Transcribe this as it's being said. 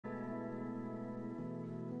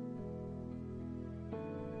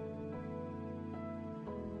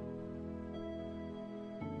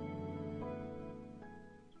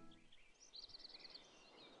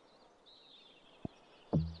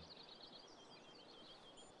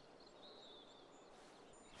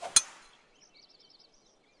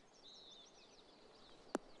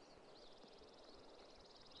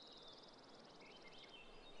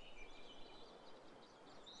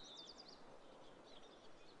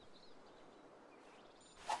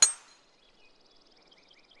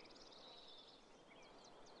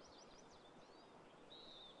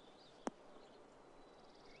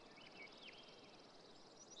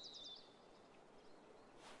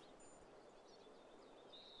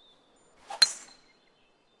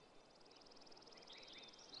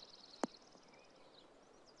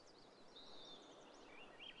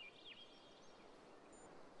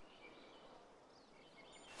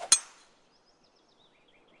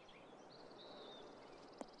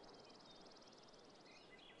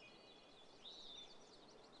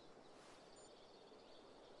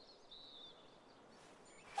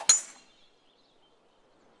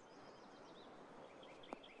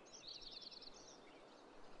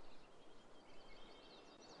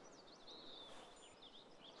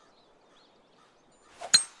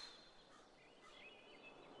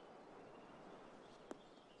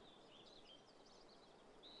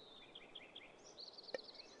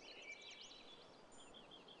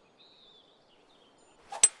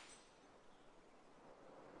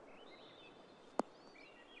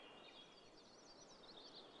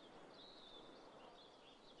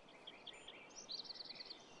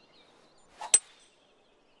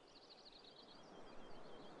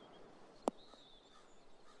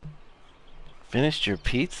Finished your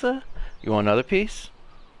pizza? You want another piece?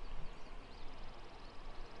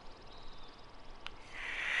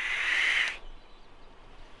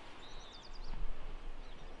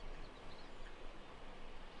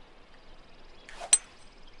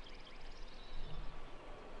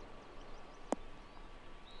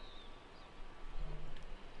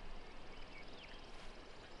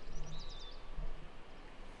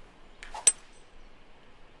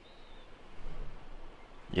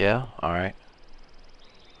 Yeah? Alright.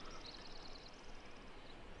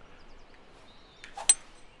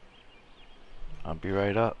 I'll be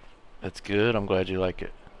right up. That's good. I'm glad you like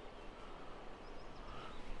it.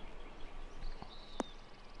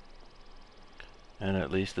 And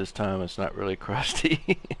at least this time it's not really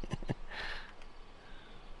crusty.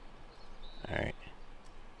 Alright.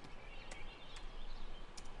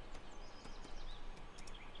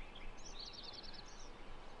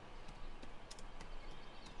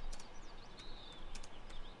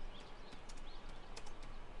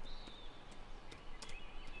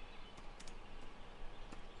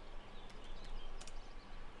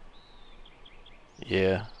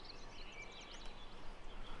 Yeah.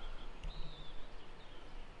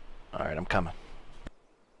 Alright, I'm coming.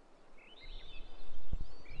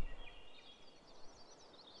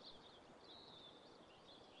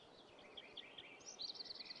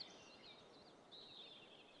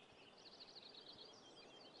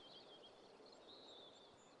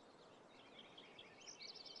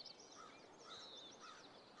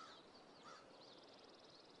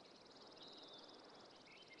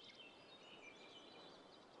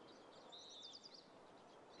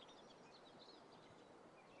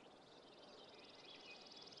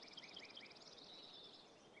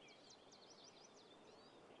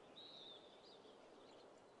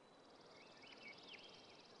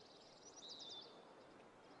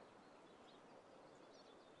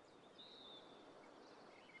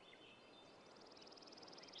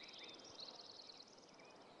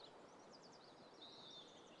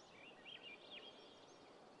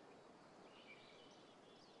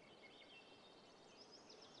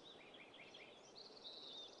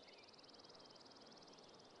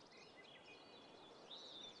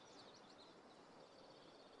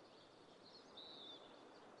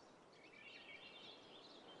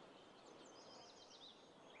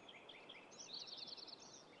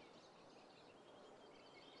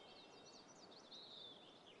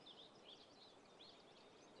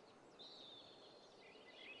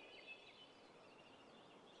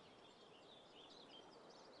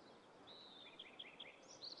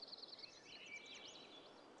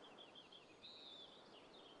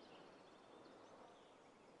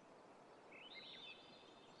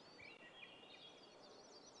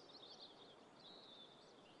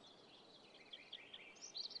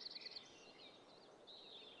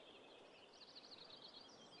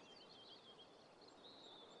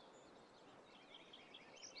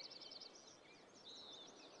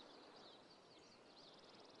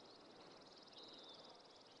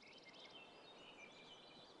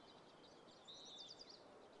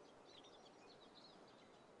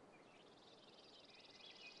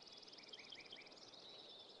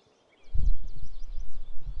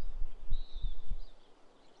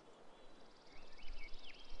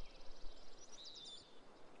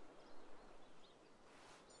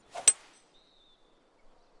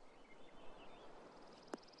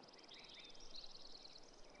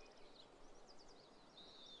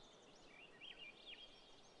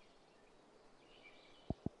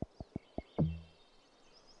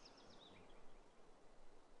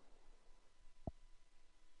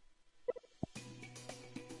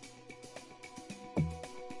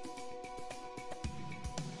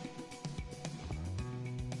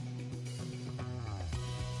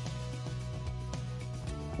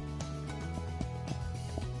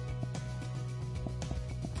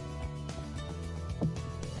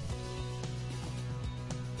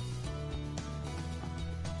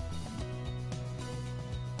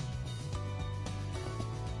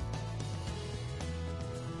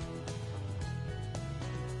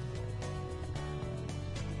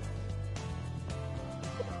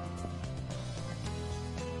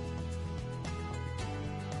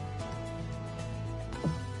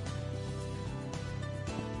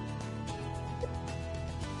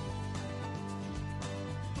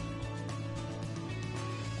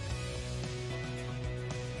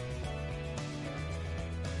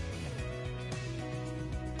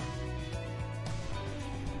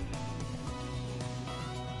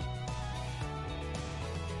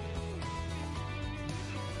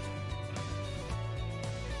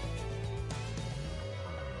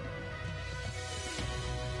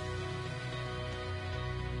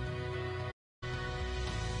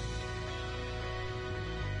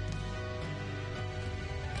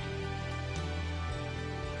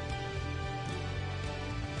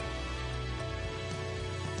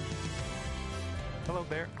 Hello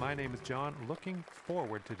there, my name is John. Looking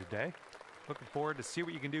forward to today. Looking forward to see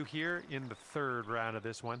what you can do here in the third round of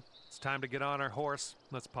this one. It's time to get on our horse.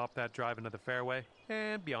 Let's pop that drive into the fairway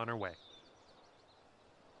and be on our way.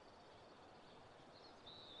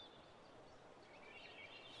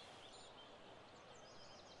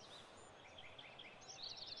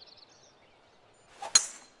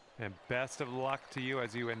 And best of luck to you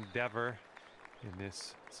as you endeavor in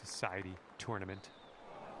this society tournament.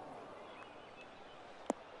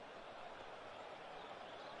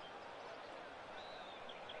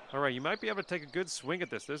 All right, you might be able to take a good swing at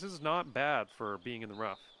this. This is not bad for being in the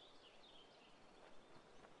rough.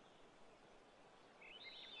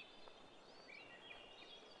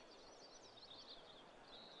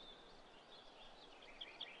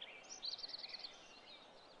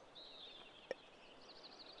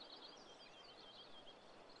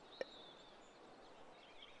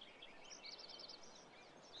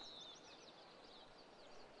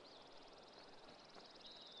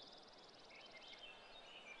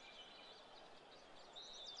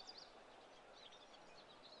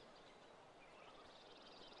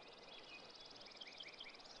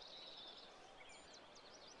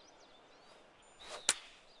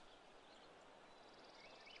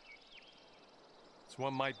 This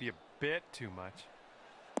one might be a bit too much.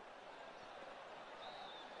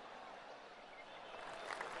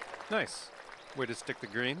 Nice. Way to stick the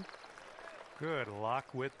green. Good luck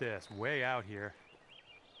with this. Way out here.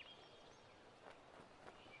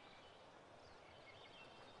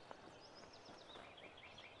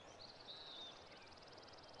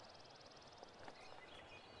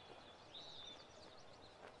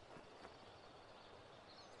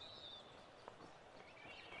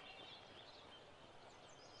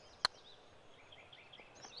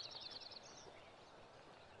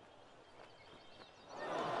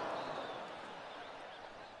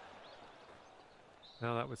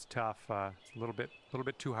 No, that was tough. It's a little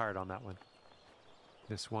bit too hard on that one.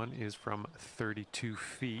 This one is from 32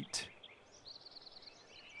 feet.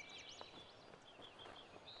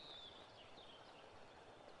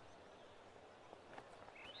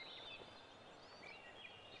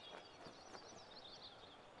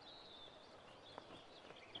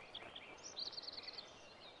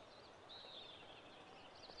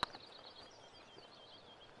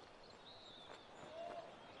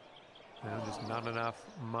 No, just not enough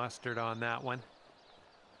mustard on that one.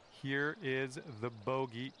 Here is the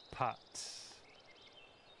bogey putt.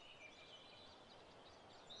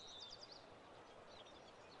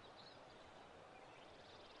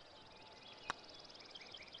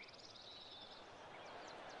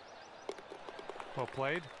 Well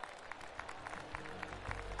played.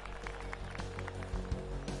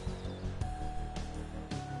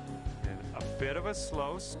 And a bit of a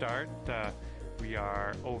slow start. We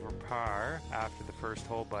are over par after the first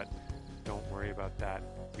hole, but don't worry about that.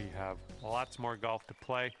 We have lots more golf to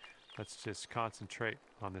play. Let's just concentrate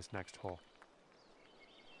on this next hole.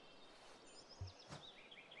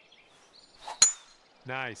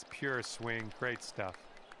 Nice, pure swing, great stuff.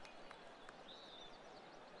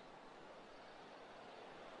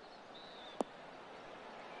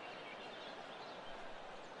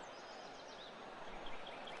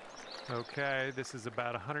 Okay, this is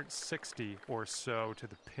about 160 or so to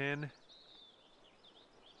the pin.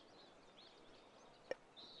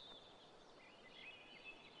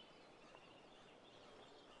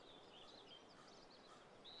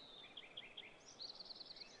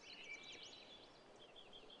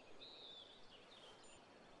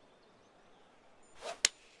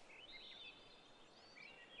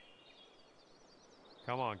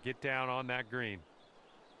 Come on, get down on that green.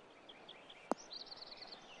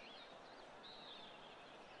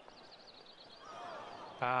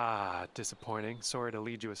 Ah, disappointing. Sorry to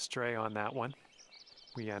lead you astray on that one.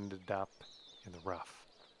 We ended up in the rough.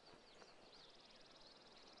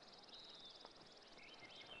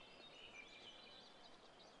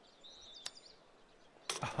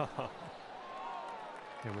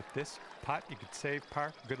 And with this putt, you could save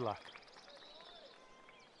par. Good luck.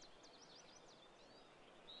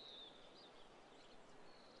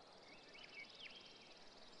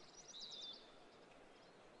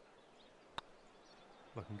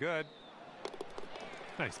 Looking good.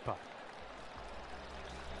 Nice putt.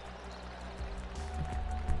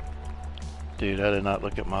 Dude, I did not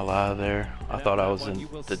look at my lie there. I thought I was in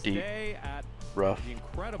the deep rough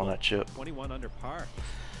on that chip. 21 under par.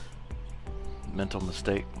 Mental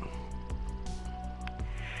mistake.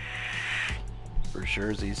 For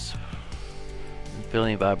sure, he's didn't feel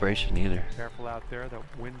any vibration either. Careful out there. The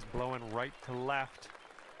wind's blowing right to left.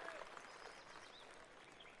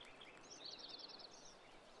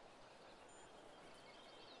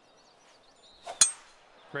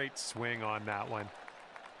 Great swing on that one.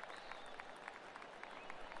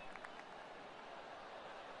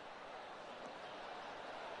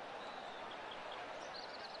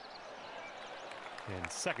 And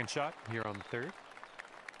second shot here on the third.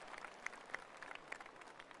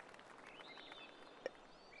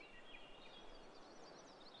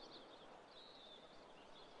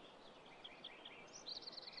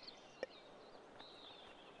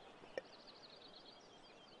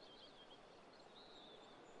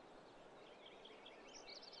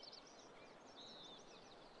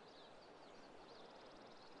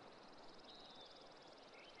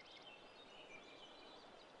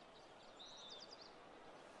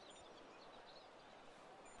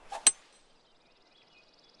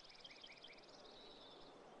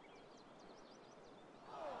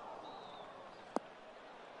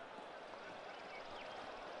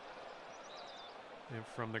 And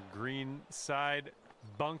from the green side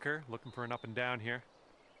bunker, looking for an up and down here.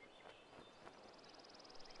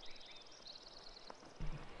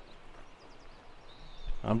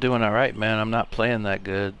 I'm doing all right, man. I'm not playing that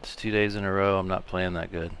good. It's 2 days in a row. I'm not playing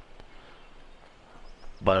that good.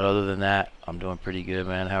 But other than that, I'm doing pretty good,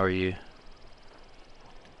 man. How are you?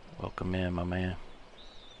 Welcome in, my man.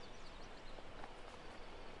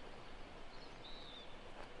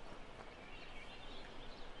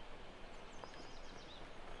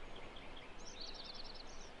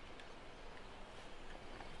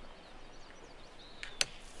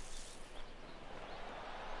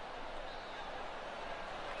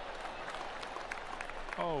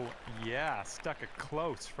 Oh, yeah, stuck it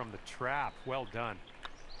close from the trap. Well done.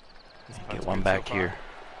 Get one back here.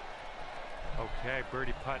 Okay,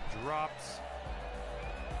 birdie putt drops.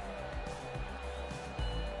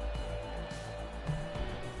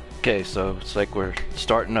 Okay, so it's like we're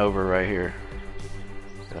starting over right here.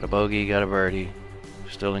 Got a bogey, got a birdie.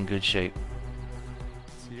 Still in good shape.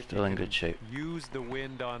 Still in good shape. Use the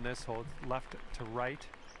wind on this hole, left to right.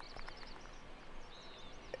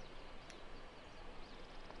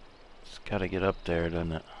 It's got to get up there,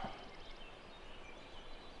 doesn't it?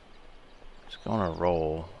 It's going to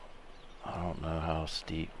roll. I don't know how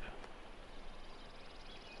steep.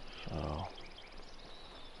 So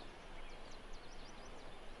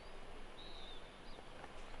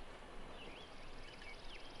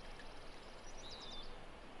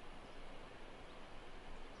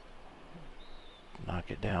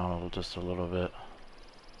knock it down just a little bit.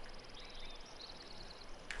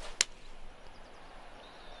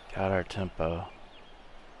 Got our tempo.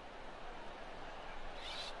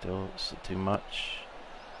 Still too much.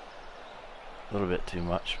 A little bit too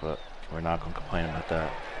much, but we're not going to complain about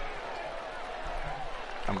that.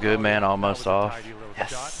 I'm good, man. Almost off. Yes.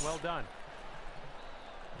 Shot. Well done.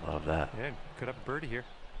 Love that. And could have a birdie here.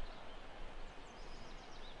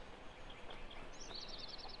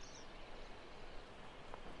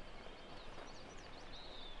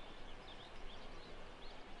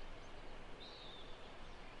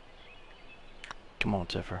 Come on,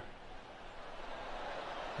 Tiffer.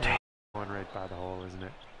 One right by the hole, isn't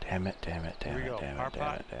it? Damn it, damn it, damn it, damn it, damn it,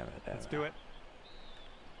 damn it, damn it. Let's do it.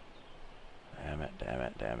 Damn it, damn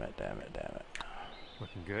it, damn it, damn it, damn it.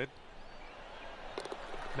 Looking good.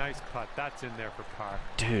 Nice putt. That's in there for par.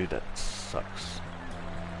 Dude, that sucks.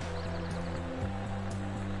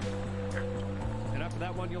 And after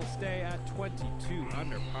that one, you'll stay at 22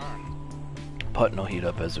 under par. Putting will heat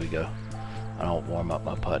up as we go. I don't warm up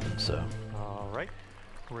my putting, so All right.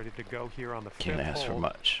 Ready to go here on the can't fifth ask for hole.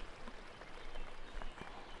 much.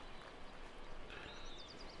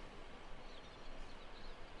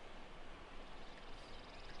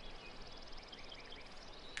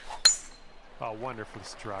 Oh, wonderfully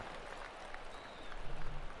struck.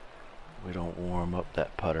 We don't warm up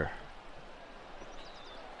that putter.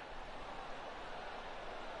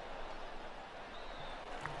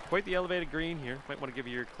 Quite the elevated green here. Might want to give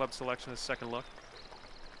your club selection a second look.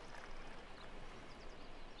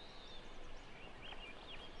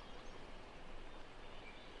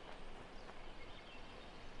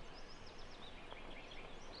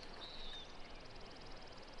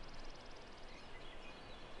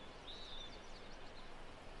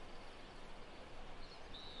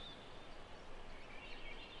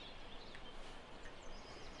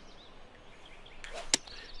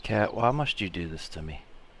 Cat, why must you do this to me?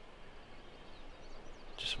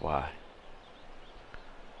 Just why?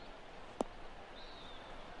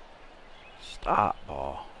 Stop,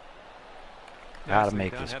 ball. Gotta Nicely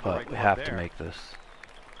make done. this Had the putt. right We club have to there. make this.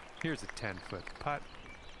 Here's a 10-foot putt.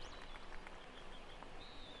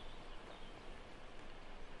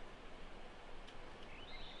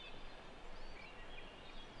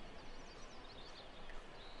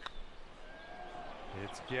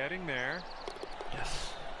 It's getting there.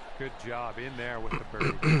 Yes. Good job in there with the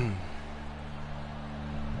birdie.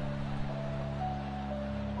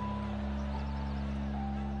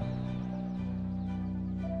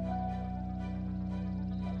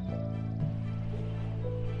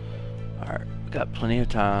 Alright, we got plenty of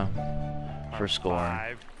time for Par scoring.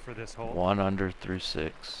 5 for this hole. 1 under through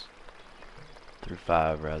 6. Through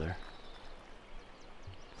 5, rather.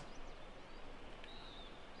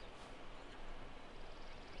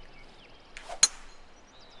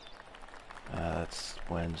 That's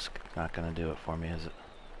wind's not going to do it for me, is it?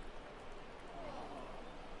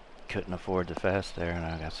 Couldn't afford the fast there,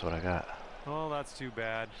 and that's what I got. Oh, that's too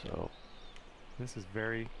bad. So, This is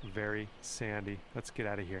very, very sandy. Let's get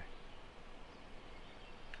out of here.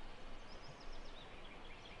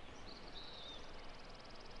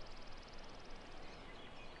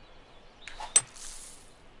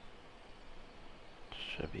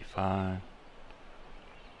 should be fine.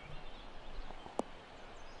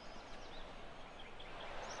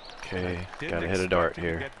 Okay, gotta hit a dart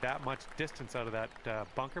here. Get that much distance out of that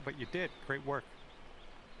bunker, but you did. Great work.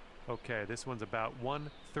 Okay, this one's about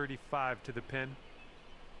 135 to the pin.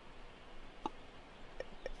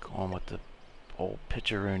 Going with the old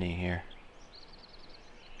pitcheroonie here.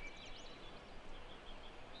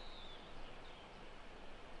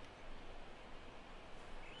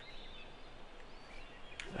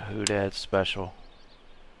 The Hoodad special.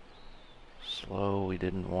 Slow, we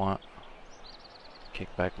didn't want.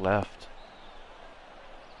 Kick back left.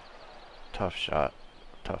 Tough shot.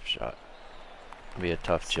 Tough shot. Be a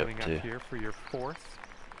tough chip Setting too. up here for your 4th.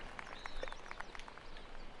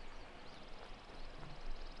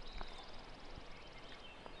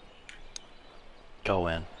 Go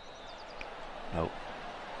in. Nope.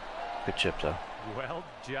 Good chip though. Well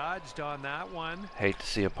judged on that one. Hate to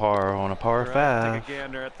see a par on a par Right, 5. take a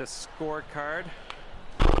gander at the scorecard.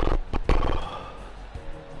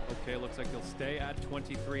 Okay, looks like he'll stay at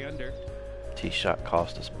 23 under. Tee shot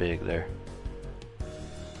cost us big there.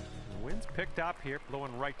 The wind's picked up here,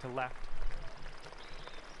 blowing right to left.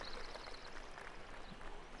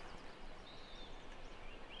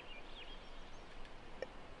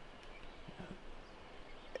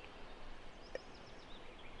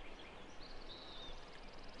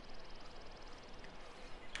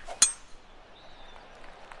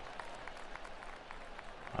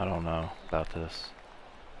 I don't know about this.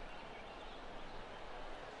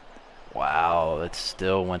 Wow, it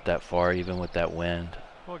still went that far even with that wind.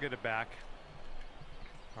 We'll get it back.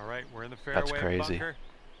 All right, we're in the That's fairway crazy. bunker.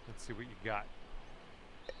 Let's see what you got.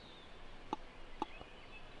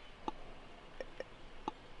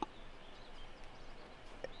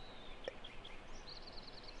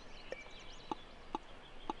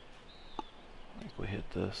 I think we hit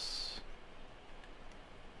this.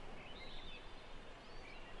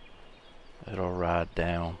 It'll ride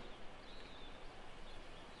down.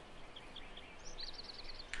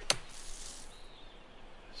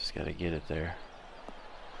 Just gotta get it there.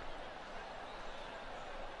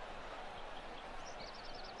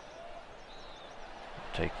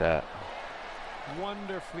 Take that.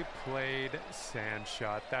 Wonderfully played sand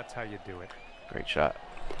shot. That's how you do it. Great shot.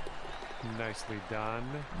 Nicely done.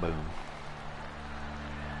 Boom.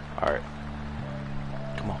 Alright.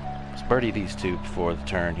 Come on. Let's birdie these two before the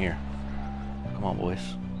turn here. Come on,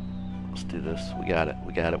 boys. Let's do this. We got it.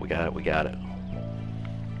 We got it. We got it. We got it.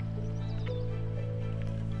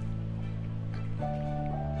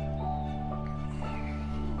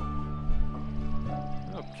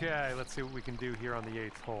 Okay, let's see what we can do here on the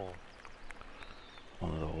 8th hole.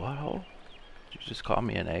 On the what hole? Did you just call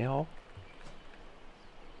me an a-hole?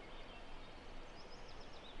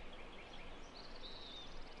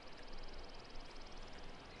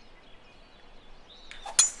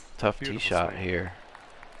 Tough tee Beautiful shot swing. here.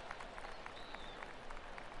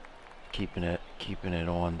 Keeping it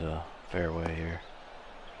on the fairway here.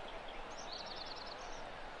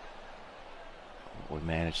 We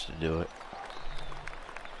managed to do it.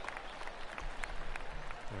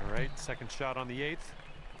 All right, second shot on the 8th.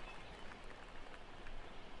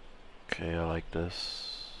 Okay, I like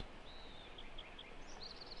this.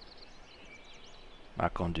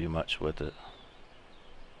 Not gonna do much with it.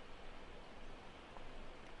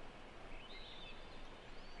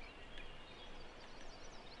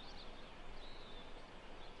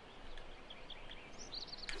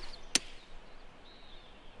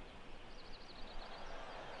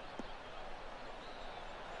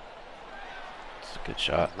 It's a good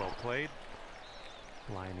shot. Well played.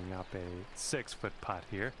 Lining up a 6-foot putt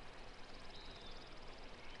here.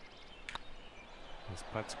 This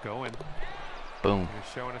putt's going. Boom.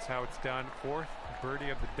 He's showing us how it's done. 4th birdie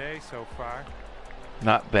of the day so far.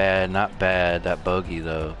 Not bad, not bad. That bogey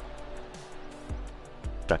though.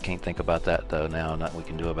 I can't think about that though now. Nothing we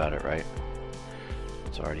can do about it, right?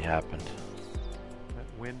 It's already happened.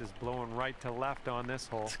 That wind is blowing right to left on this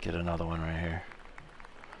hole. Let's get another one right here.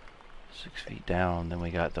 6 feet down, then we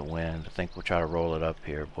got the wind. I think we'll try to roll it up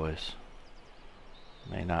here, boys.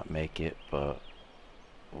 May not make it, but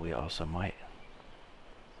we also might.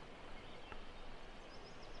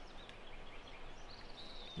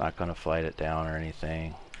 Not gonna flight it down or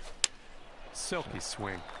anything. Silky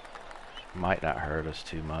swing. Might not hurt us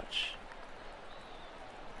too much.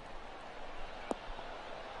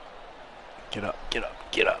 Get up, get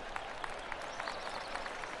up, get up.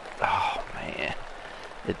 Oh man,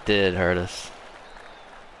 it did hurt us.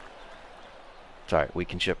 It's alright, we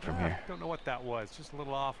can chip from here. Don't know what that was. Just a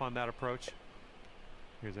little off on that approach.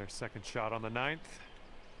 Here's our second shot on the 9th.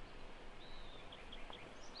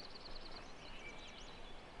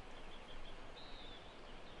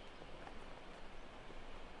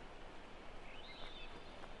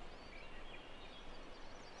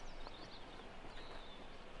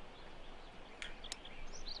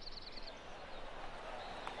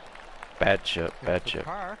 Bad chip, bad For chip,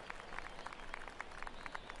 par.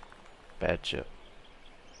 bad chip.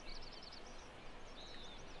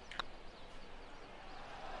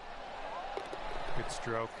 Good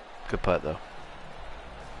stroke. Good putt though.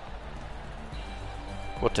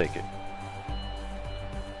 We'll take it.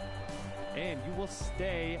 And you will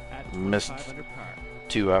stay at Missed 25 under par.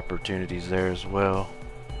 2 opportunities there as well.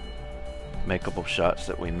 Makeable shots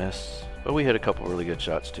that we missed. But we hit a couple really good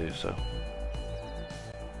shots too, so.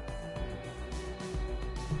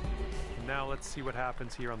 Now let's see what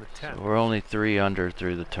happens here on the 10th. So we're only 3 under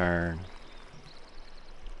through the turn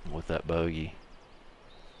with that bogey.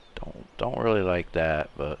 Don't really like that,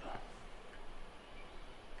 but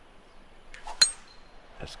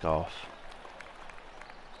that's golf.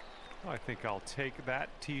 I think I'll take that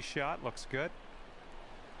tee shot. Looks good.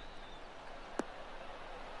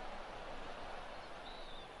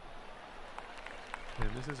 And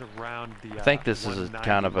this is around the I think this is a 190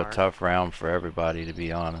 kind of a mark. tough round for everybody, to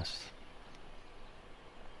be honest.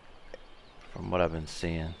 From what I've been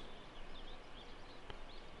seeing.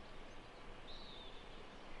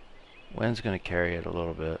 Wind's going to carry it a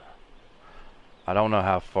little bit. I don't know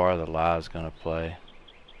how far the lie is going to play.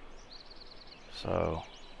 So,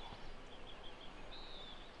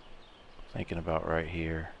 thinking about right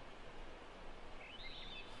here.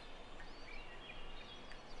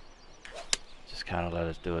 Just kind of let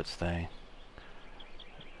it do its thing.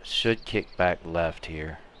 Should kick back left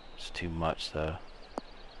here. It's too much though.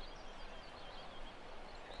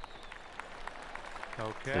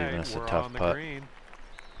 Okay, Leaving us a we're tough on the putt. green.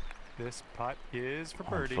 This putt is for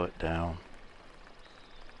 1 birdie. foot down.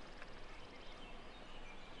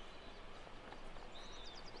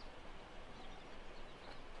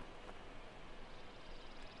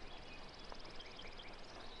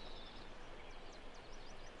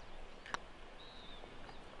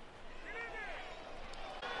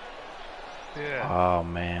 Yeah. Oh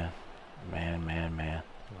man. Man.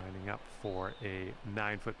 Lining up for a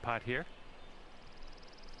 9-foot putt here.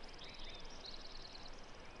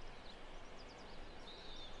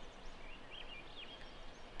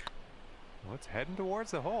 Well, it's heading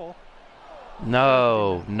towards the hole.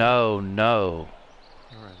 No. All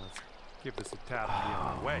right, let's give this a tap and be on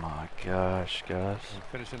Oh our way. my gosh, guys. And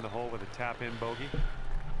finishing the hole with a tap-in bogey.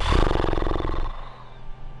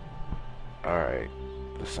 Alright.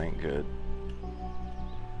 This ain't good.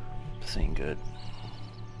 This ain't good.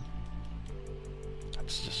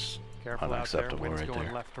 That's just Careful out there. unacceptable Wind's right going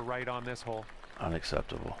there. left to right on this hole.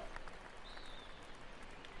 Unacceptable.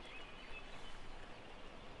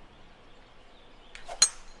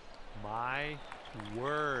 My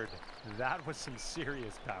word. That was some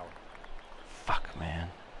serious power. Fuck, man.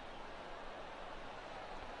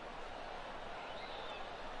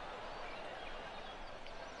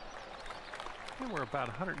 And we're about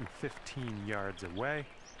 115 yards away.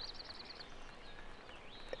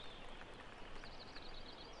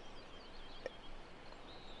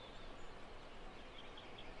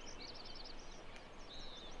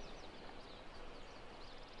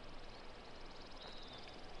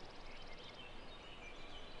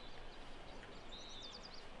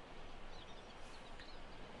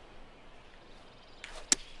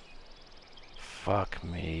 Fuck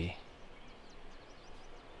me.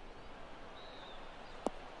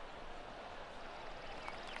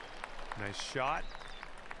 Nice shot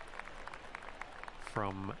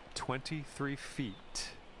from 23 feet.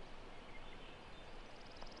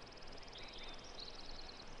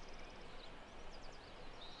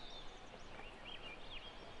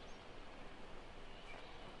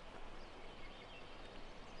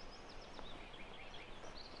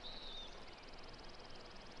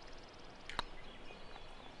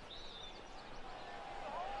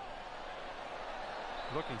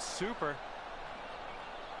 Looking super.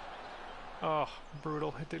 Oh,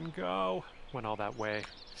 brutal. It didn't go. Went all that way.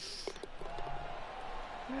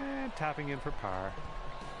 And tapping in for par.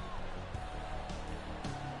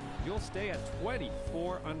 You'll stay at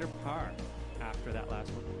 24 under par after that last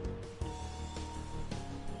one.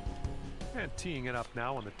 And teeing it up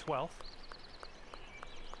now on the 12th.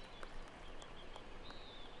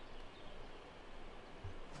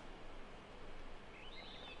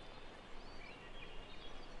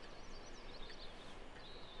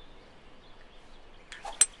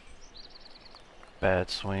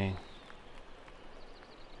 Bad swing.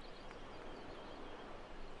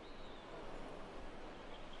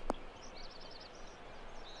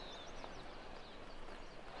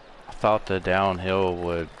 I thought the downhill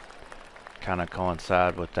would kind of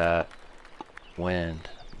coincide with that wind.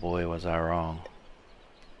 Boy, was I wrong.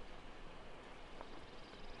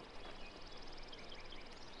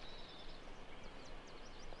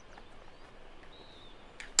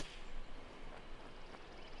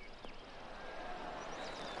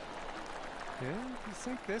 Yeah, if you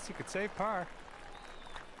sink this, you could save par.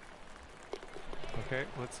 Okay,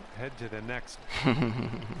 let's head to the next.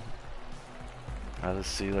 I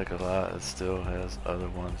just see like a lot. It still has other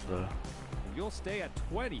ones though. You'll stay at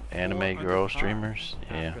 24 Anime under girl par streamers,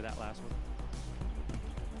 yeah. after that last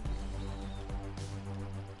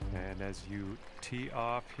one. And as you tee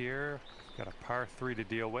off here, got a par 3 to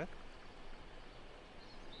deal with.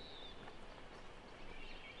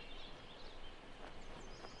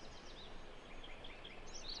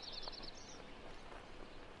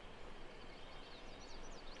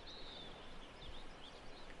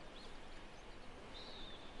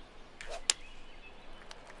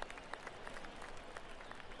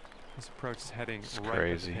 This approach is heading It's right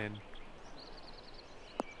crazy. at the pin.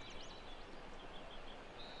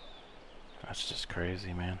 That's just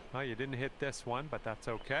crazy, man. Well, you didn't hit this one, but that's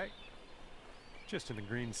okay. Just in the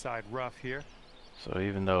green side rough here. So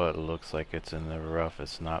even though it looks like it's in the rough,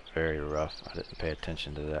 it's not very rough. I didn't pay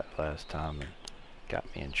attention to that last time and got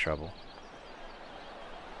me in trouble.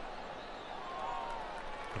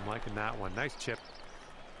 I'm liking that one. Nice chip.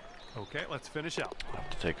 Okay, let's finish up. I'll have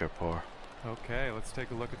to take our par. Okay, let's take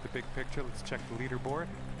a look at the big picture. Let's check the leaderboard.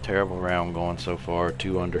 Terrible round going so far,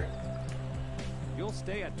 2 under. You'll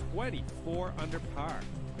stay at 24 under par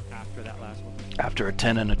after that last one. After a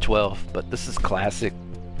 10 and a 12, but this is classic.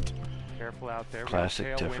 Careful out there. Classic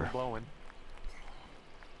Tailwind Tiffer. blowing.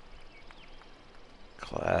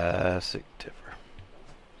 Classic Tiffer.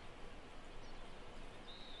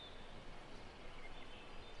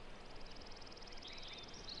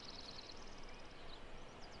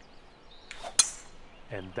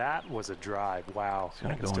 And that was a drive. Wow. It's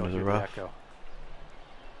gonna I can go still into the hear rough. echo.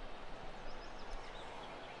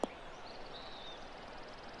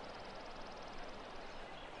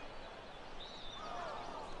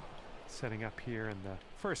 Setting up here in the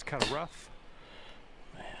first cut of rough.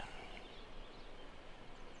 Man.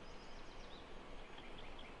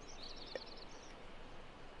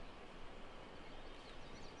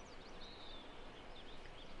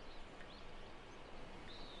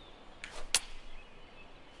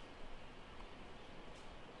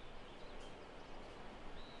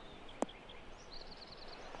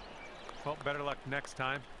 Well, better luck next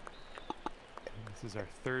time. This is our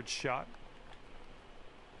third shot.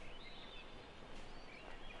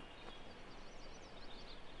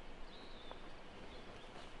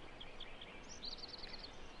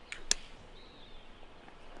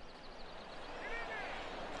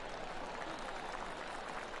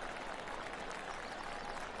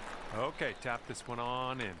 Okay, tap this one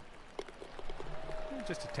on in.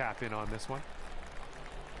 Just a tap in on this one.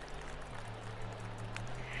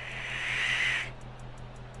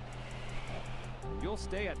 You'll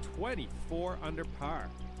stay at 24 under par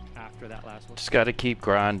after that last one. Just got to keep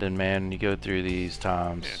grinding, man. You go through these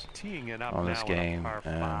times. And teeing it up on now this on game, a par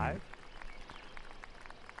and 5.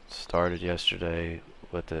 Started yesterday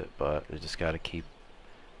with it, but you just got to keep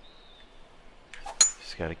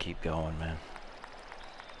going, man.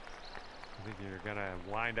 I think you're gonna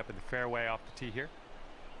wind up in the fairway off the tee here.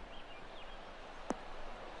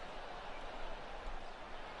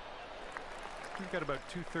 We've got about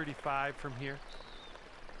 235 from here.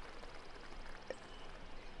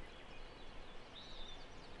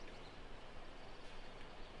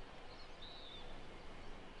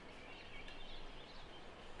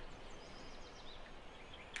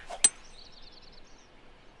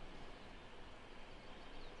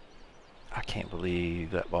 I can't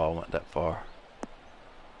believe that ball went that far.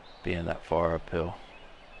 Being that far uphill.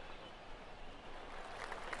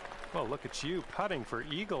 Well, look at you putting for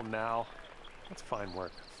eagle now. That's fine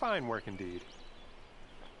work. Fine work indeed.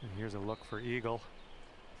 And here's a look for eagle.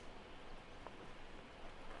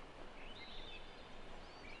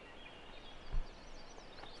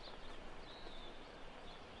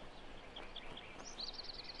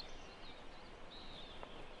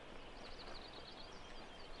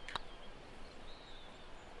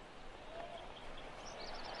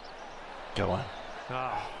 Going. Oh,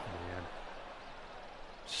 man.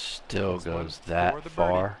 Still This one goes for that the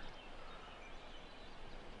far.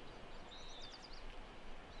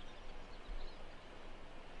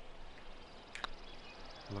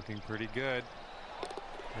 Looking pretty good.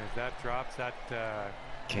 As that drops, that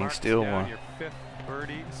King marks steal down one. your 5th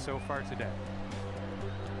birdie so far today.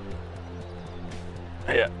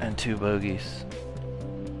 Yeah, and 2 bogeys.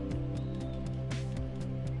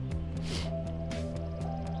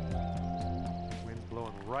 Wind's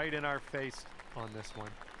blowing right in our face on this one.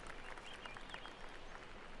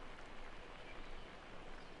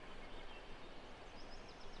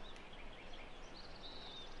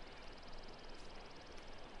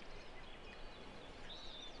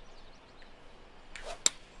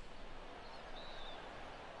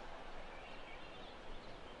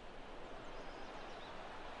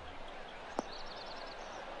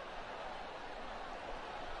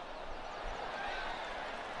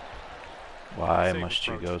 Why Safe must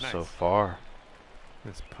you approach, go nice. so far?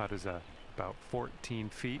 This putt is about 14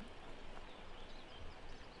 feet.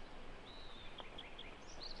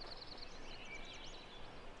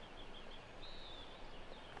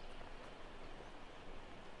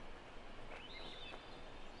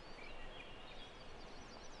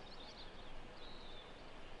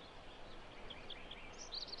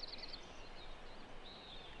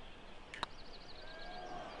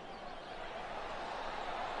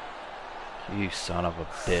 You son of a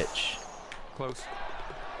bitch. Close.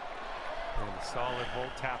 And a solid hole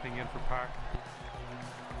tapping in for par.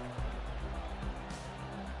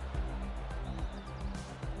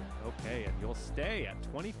 Okay, and you'll stay at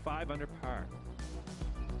 25 under par.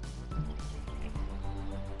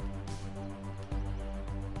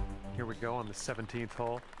 Here we go on the 17th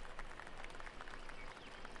hole.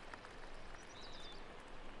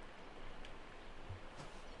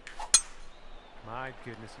 My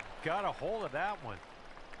goodness, you got a hold of that one.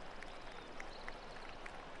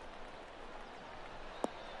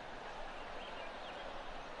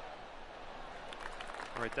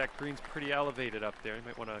 All right, that green's pretty elevated up there. You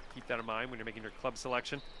might want to keep that in mind when you're making your club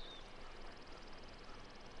selection.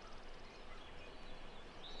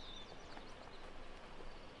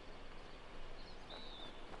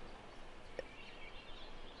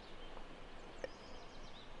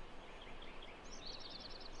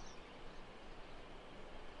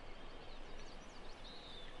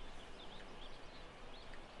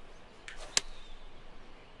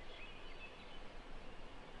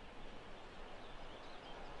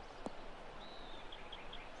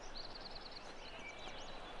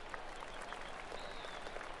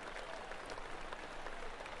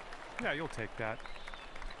 Yeah, you'll take that.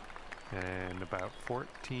 And about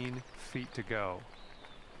 14 feet to go.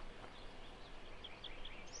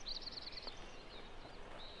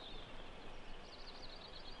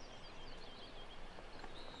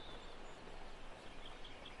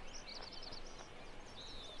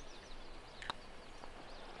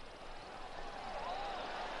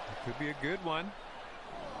 It could be a good one.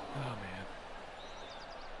 Oh,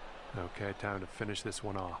 man. Okay, time to finish this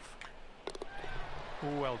one off.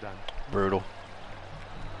 Well done. Brutal.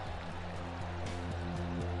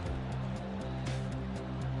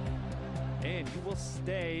 And you will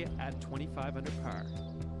stay at 25 under par.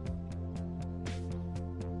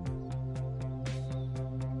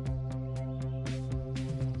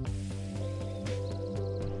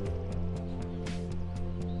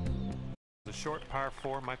 The short par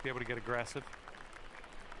 4 might be able to get aggressive.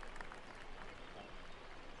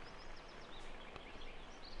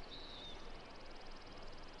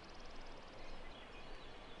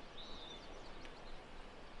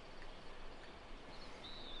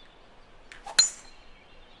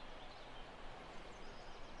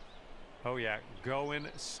 Oh yeah, going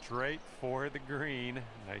straight for the green.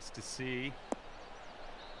 Nice to see.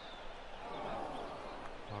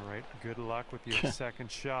 All right, good luck with your second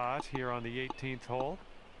shot here on the 18th hole.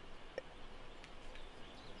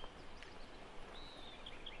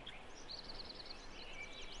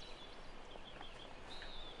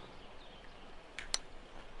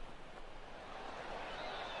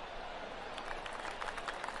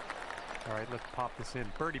 All right, let's pop this in.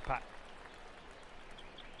 Birdie putt.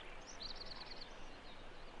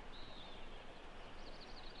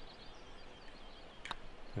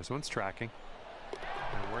 This one's tracking.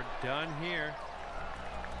 And we're done here.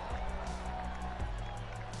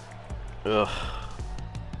 Ugh.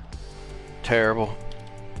 Terrible.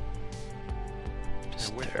 Just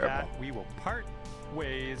And with terrible. that, we will part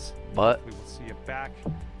ways. But We will see you back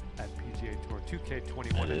at PGA Tour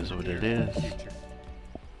 2K21. it is in what the it near is. future.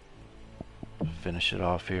 Finish it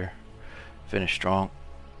off here. Finish strong.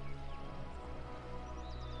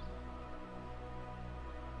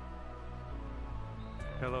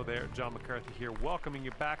 Hello there, John McCarthy here, welcoming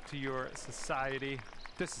you back to your society.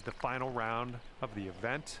 This is the final round of the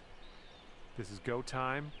event. This is go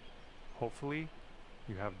time. Hopefully,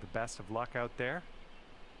 you have the best of luck out there.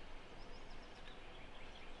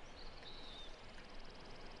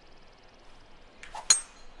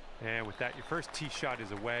 And with that, your first tee shot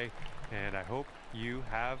is away, and I hope you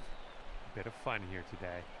have a bit of fun here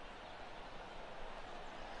today.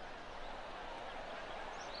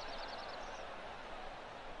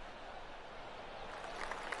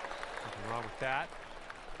 Nothing wrong with that.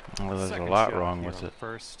 Well, there's Second a lot shot wrong here with on it.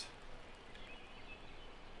 First.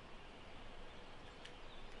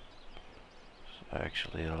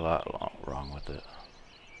 Actually, a lot wrong with it.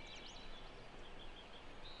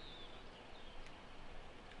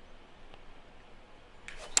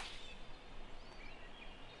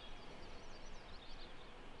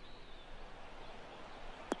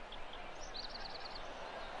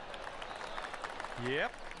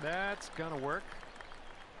 Yep, that's gonna work.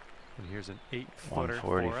 And here's an 8-footer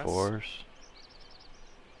for us. 144s.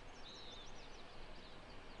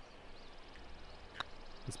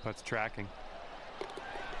 This putt's tracking.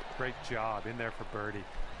 Great job in there for birdie.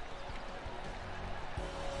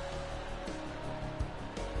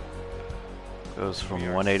 Goes from We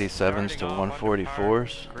are 187s to starting off under par.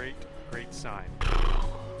 144s. Great, great sign.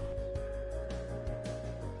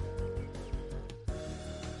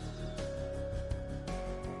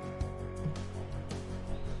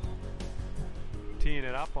 Teeing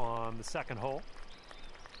it up on the second hole.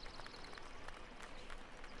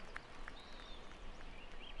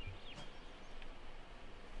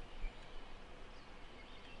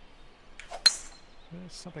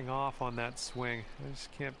 There's something off on that swing. I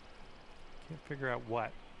just can't figure out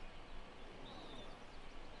what.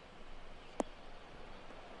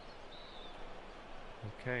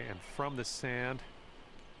 Okay, and from the sand.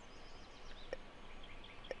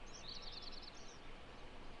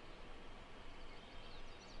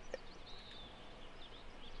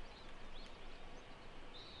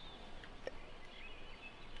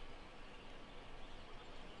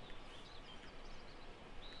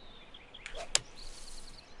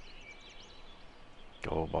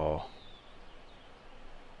 Go ball.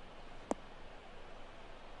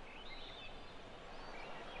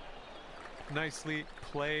 Nicely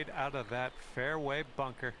played out of that fairway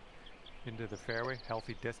bunker into the fairway.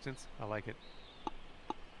 Healthy distance. I like it.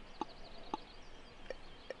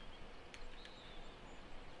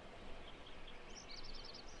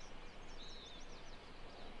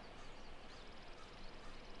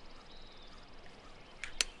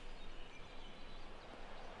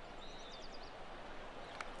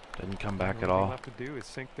 Didn't come back The at only thing all. left to do is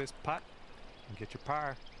sink this putt and get your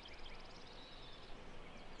par.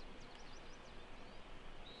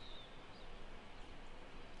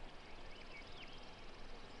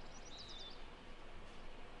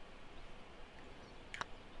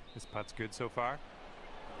 This putt's good so far.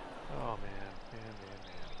 Oh man.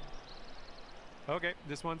 Okay,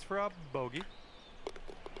 this one's for a bogey.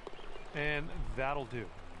 And that'll do.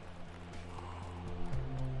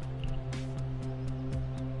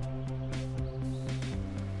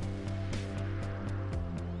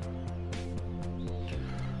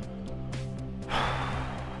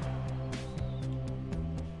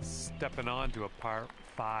 Stepping on to a par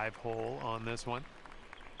 5 hole on this one.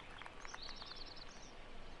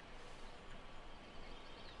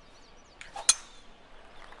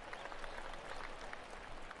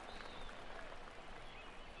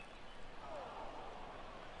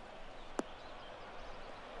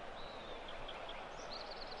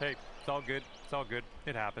 Hey, it's all good. It's all good.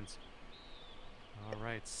 It happens. All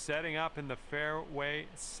right, setting up in the fairway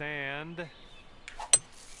sand.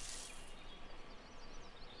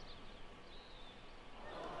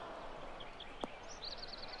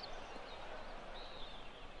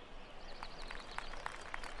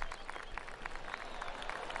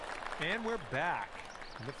 And we're back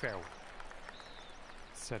in the fairway.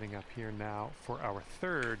 Setting up here now for our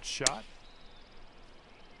third shot.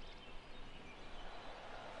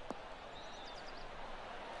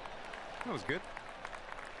 That was good.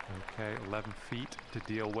 Okay, 11 feet to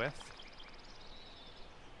deal with.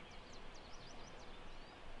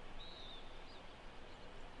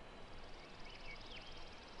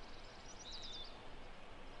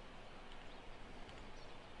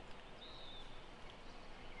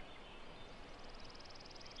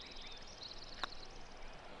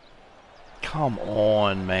 Come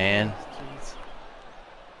on, man. Jeez.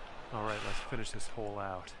 All right, let's finish this hole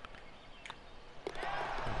out.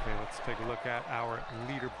 Okay, let's take a look at our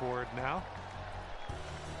leaderboard now.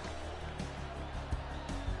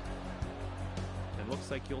 It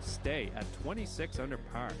looks like you'll stay at 26 under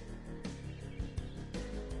par.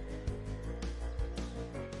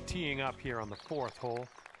 Teeing up here on the 4th hole.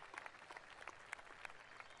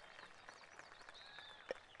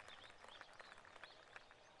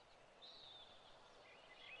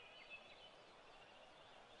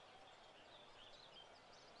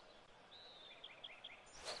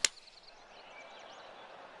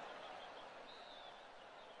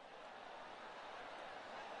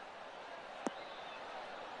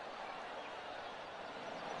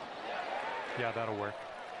 Yeah, that'll work.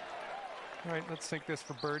 All right, let's take this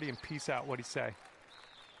for birdie and peace out. What'd he say?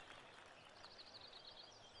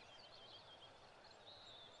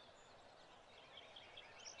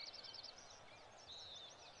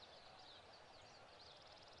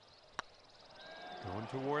 Going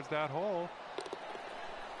towards that hole.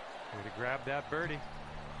 Way to grab that birdie.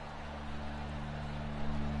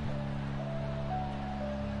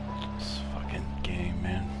 This fucking game,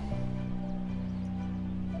 man.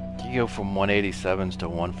 You go from 187s to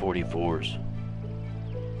 144s.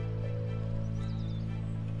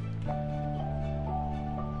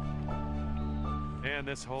 And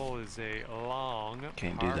this hole is a long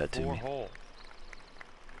Can't do par that to 4 me. hole.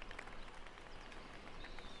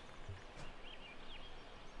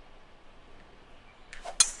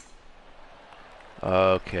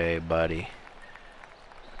 Okay, buddy.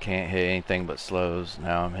 Can't hit anything but slows.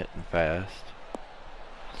 Now I'm hitting fast.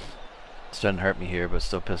 This doesn't hurt me here, but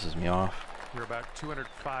still pisses me off. We're about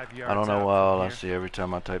 205 yards I don't know out why from all I here. see every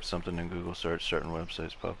time I type something in Google search, certain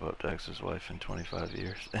websites pop up. Dax's wife in 25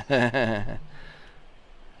 years.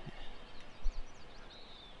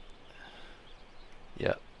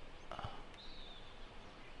 Yep.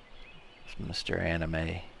 It's Mr.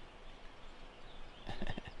 Anime.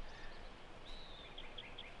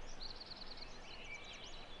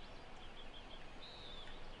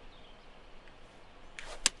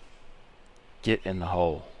 Get in the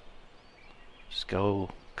hole. Just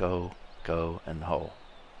go, go, go in the hole.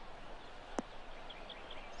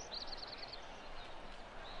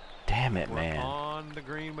 Damn it, We're man. on the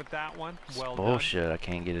green with that one. It's Well bullshit. I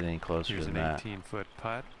can't get it any done. closer Here's than an that. 18-foot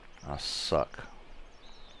putt. I suck.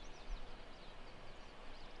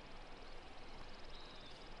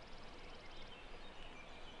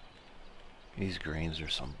 These greens are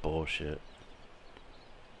some bullshit.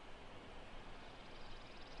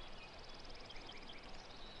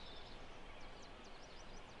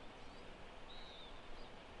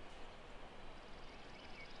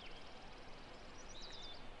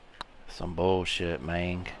 Some bullshit,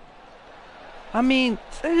 man. I mean,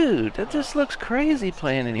 dude, that just looks crazy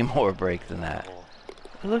playing any more break than that.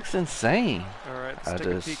 It looks insane. All right, let's I take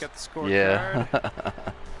a just, peek at the scorecard. yeah.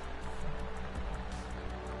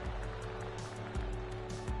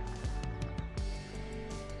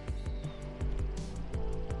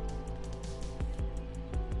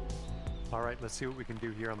 All right, let's see what we can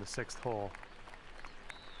do here on the 6th hole.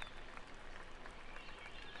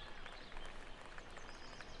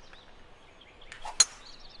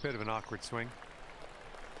 Bit of an awkward swing.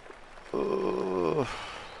 Ugh. All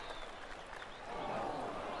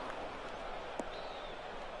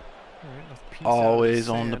right, let's piece out of Always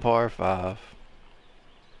on the sand. par 5.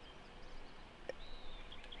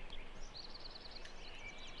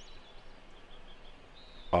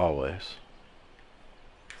 Always.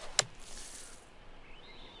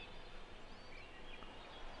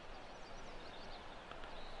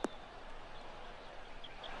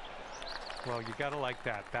 Well, you gotta like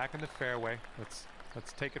that. Back in the fairway. Let's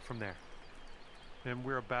take it from there. And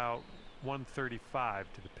we're about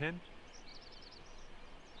 135 to the pin.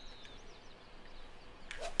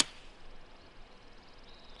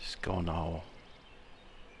 Just go in the hole.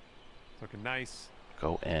 Looking nice.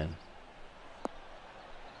 Go in.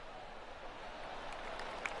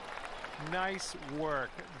 Nice work.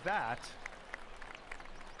 That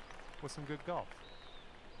was some good golf.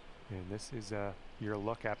 And this is your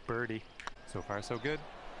look at birdie. So far, so good.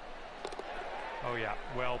 Oh yeah,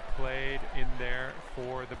 well played in there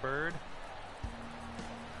for the bird.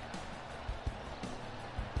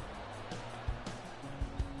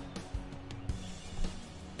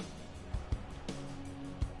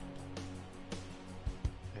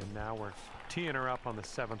 And now we're teeing her up on the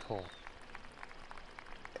 7th hole.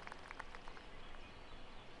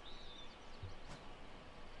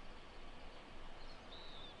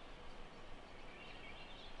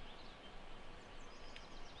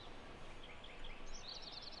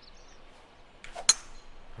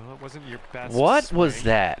 wasn't your best What was swing.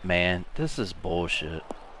 that, man? This is bullshit.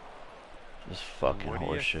 Just fucking What are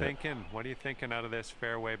you horseshit. thinking? What are you thinking out of this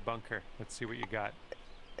fairway bunker? Let's see what you got.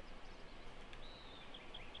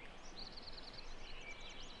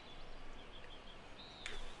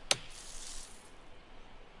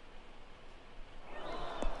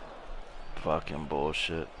 Fucking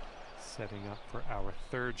bullshit. Setting up for our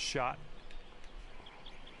third shot.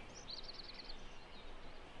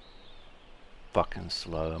 Fucking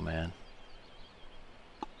slow, man.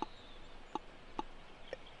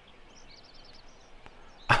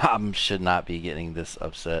 I should not be getting this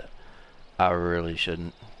upset. I really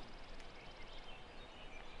shouldn't.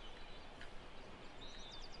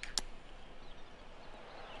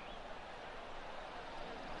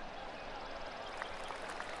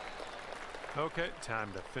 Okay,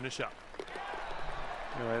 time to finish up.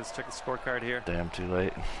 Anyway, let's check the scorecard here. Damn, too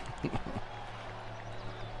late.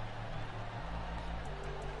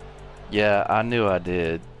 Yeah, I knew I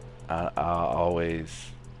did. I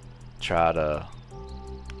always try to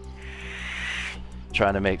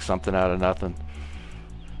make something out of nothing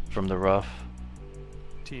from the rough.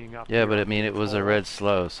 Teeing up. Yeah, here but I on mean, the it was a hole. red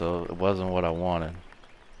slow, so it wasn't what I wanted,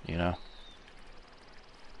 you know?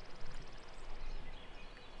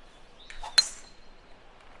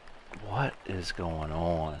 What is going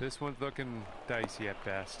on? This one's looking dicey at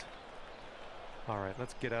best. All right,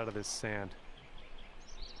 let's get out of this sand.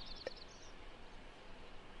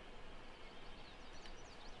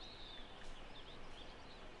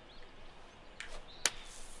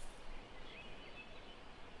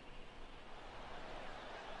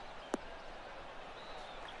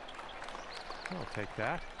 I'll take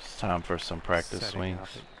that. It's time for some practice Setting swings. up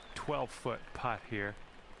a 12-foot putt here.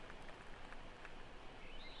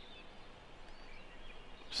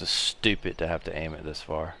 It's just stupid to have to aim it this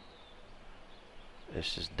far.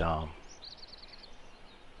 It's just dumb.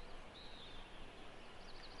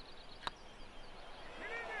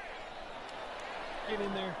 Get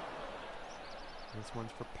in there. This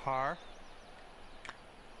one's for par.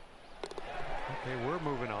 Okay, we're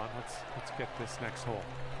moving on. Let's get this next hole.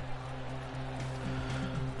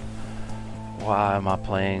 Why am I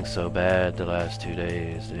playing so bad the last 2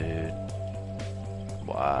 days, dude?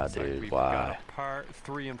 Why, Looks like dude? we've Why? got a par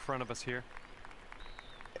 3 in front of us here.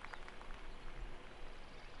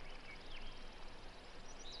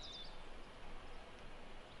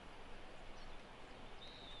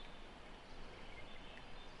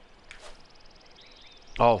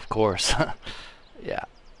 Oh, of course. Yeah,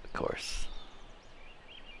 of course.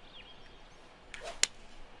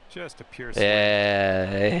 Just a pure swing. Yeah,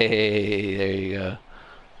 hey, there you go.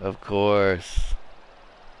 Of course.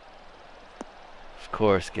 Of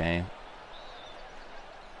course, game.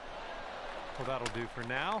 Well, that'll do for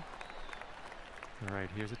now. All right,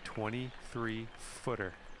 here's a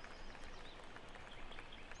 23-footer.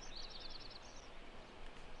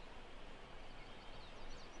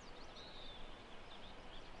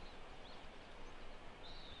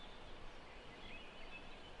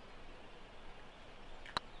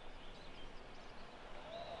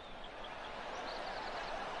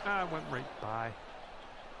 Went right by.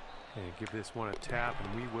 Okay, give this one a tap,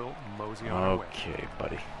 and we will mosey on our way. Okay,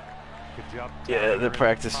 buddy. Good job. Yeah, tapping her the in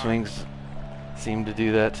practice par. swings seem to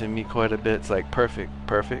do that to me quite a bit. It's like perfect,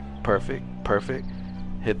 perfect, perfect, perfect.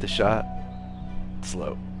 Hit the shot.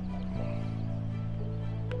 Slow.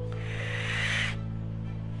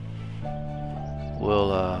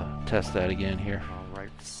 We'll test that again here. All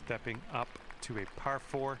right, stepping up to a par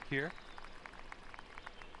 4 here.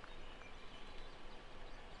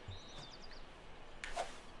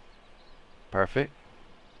 Perfect.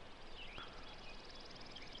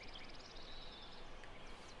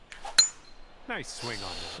 Nice swing on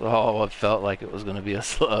that. Oh, it felt like it was going to be a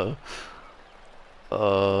slow.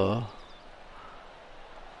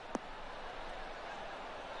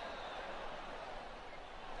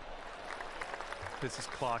 This is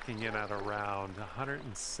clocking in at around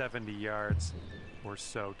 170 yards or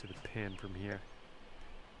so to the pin from here.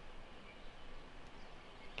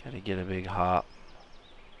 Gotta get a big hop.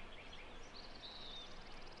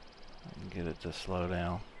 And get it to slow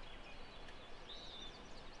down.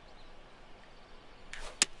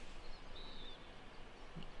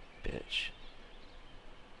 Bitch.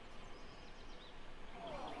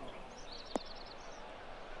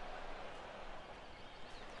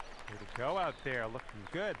 Way to go out there, looking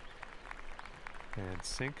good. And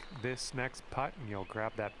sink this next putt and you'll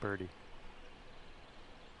grab that birdie.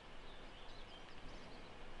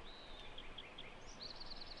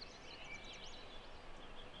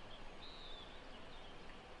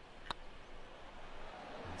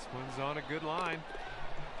 This one's on a good line.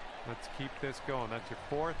 Let's keep this going. That's your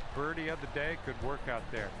 4th birdie of the day. Good work out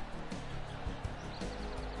there.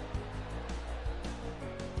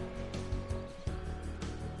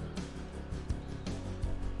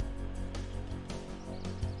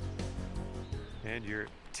 And you're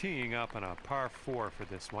teeing up on a par 4 for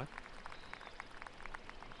this one.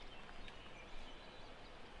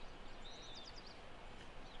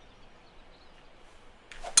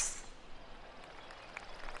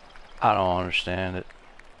 I don't understand it.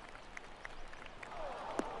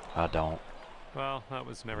 I don't. Well, that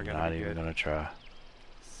was never going to Not be even good. gonna try.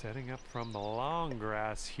 Setting up from the long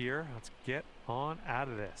grass here. Let's get on out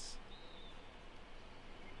of this.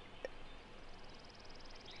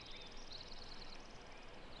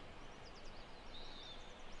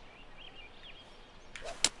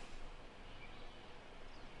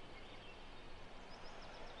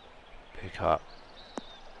 Pick hop.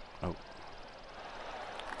 Oh,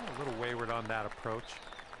 A little wayward on that approach.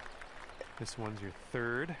 This one's your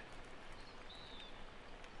 3rd.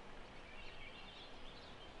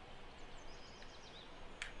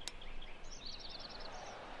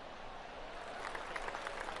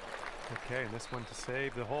 Okay, and this one to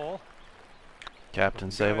save the hole. Captain,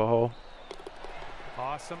 Looking save good. a hole.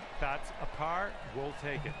 Awesome. That's a par. We'll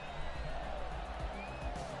take it.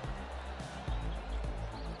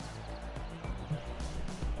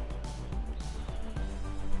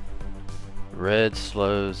 Red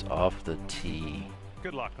slows off the tee.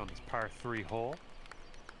 Good luck on this par 3 hole.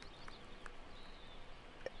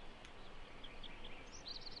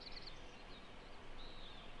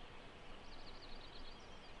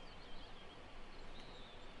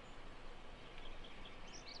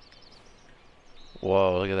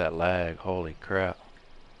 Whoa, look at that lag. Holy crap.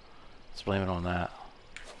 Let's blame it on that.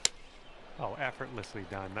 Oh, effortlessly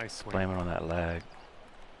done. Nice swing. Blame it on that lag.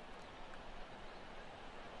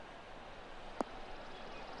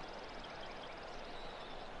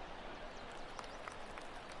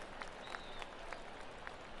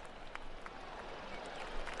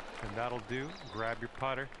 And that'll do. Grab your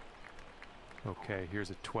putter. Okay,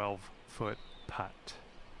 here's a 12-foot putt.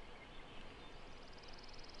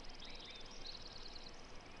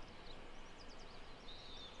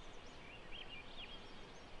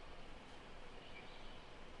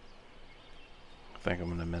 I think I'm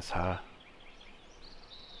gonna miss high.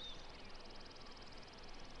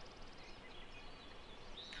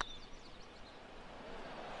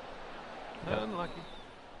 Yep. Unlucky.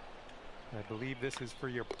 I believe this is for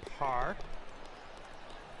your par.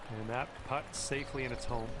 And that putt safely in its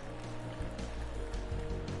home.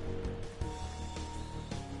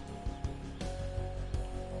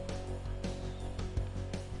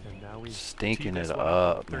 And now we Stinking tee this it one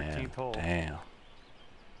up, on the 13th man. hole. Damn.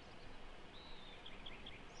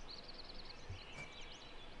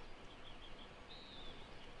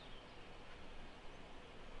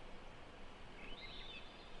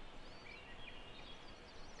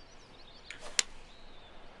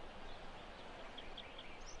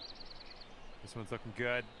 This one's looking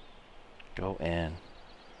good. Go in.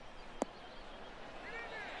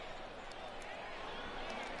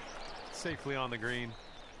 Safely on the green.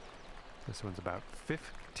 This one's about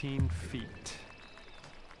 15 feet.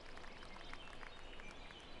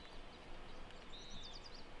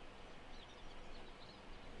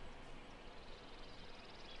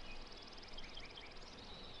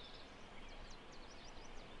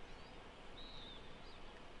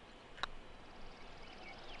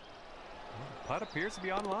 Putt appears to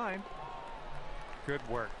be online. Good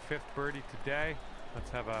work. 5th birdie today. Let's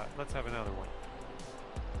have another one.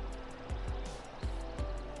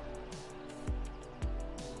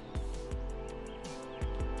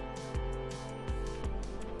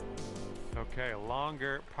 Okay, a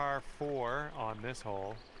longer par 4 on this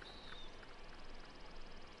hole.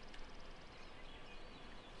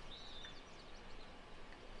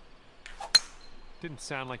 Didn't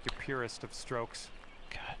sound like your purest of strokes.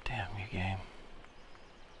 God damn you, game.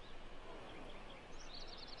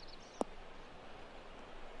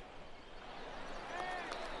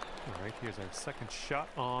 All right, here's our second shot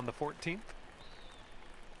on the 14th.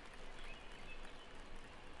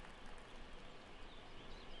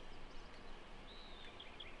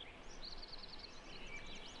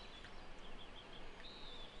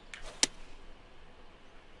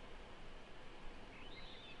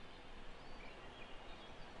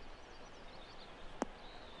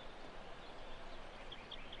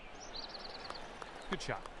 Good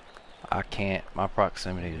shot. I can't. My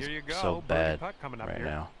proximity Here you is go. so Birdie bad putt coming up right here.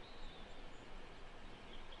 now.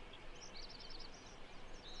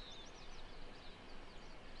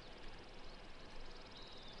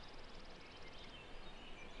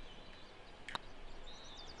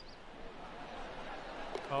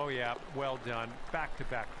 yeah, well done.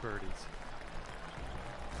 Back-to-back birdies.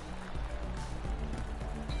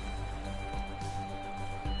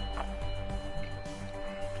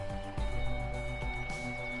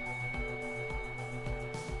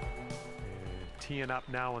 Teeing up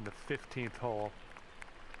now on the 15th hole.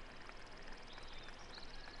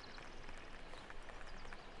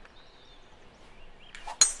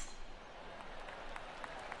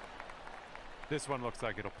 This one looks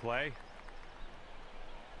like it'll play.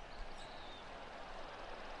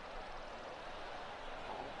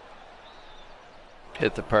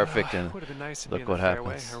 Hit the perfect, and would have been nice to look be in the what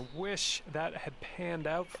fairway. happens. I wish that had panned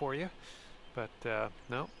out for you, but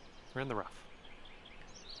no, we're in the rough.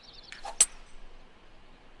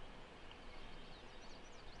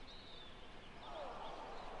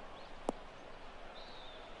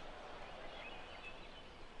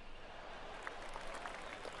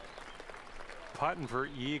 Putting for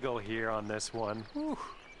eagle here on this one. Whew,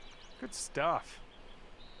 good stuff.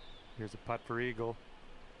 Here's a putt for eagle.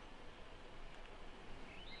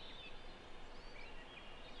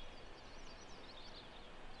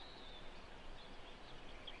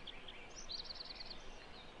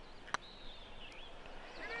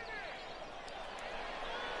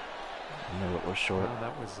 I knew it was short. Oh,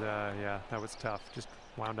 that was, yeah, that was tough. Just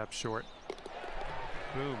wound up short.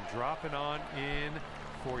 Boom, dropping on in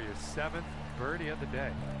for your 7th birdie of the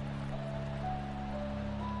day.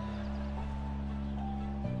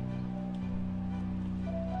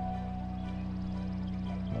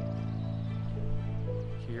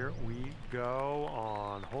 Here we go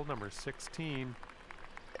on hole number 16.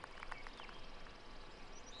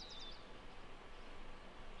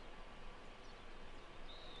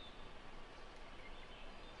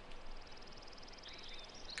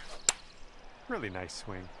 Really nice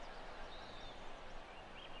swing.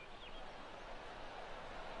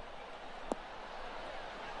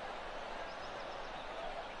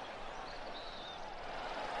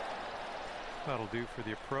 That'll do for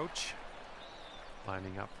the approach.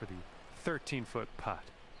 Lining up for the 13-foot putt.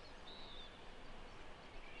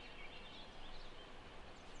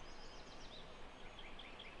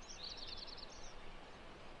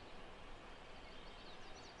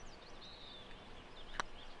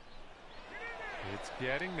 It's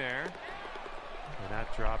getting there. And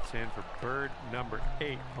that drops in for bird number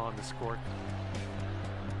 8 on the scorecard.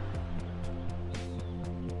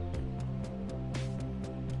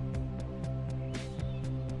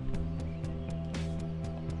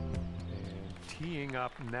 Teeing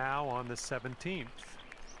up now on the 17th.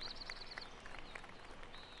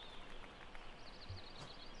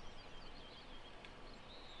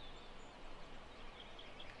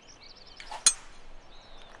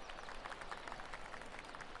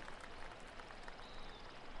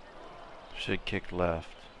 Should kick left.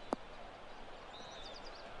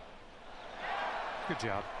 Good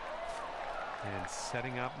job. And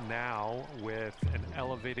setting up now with an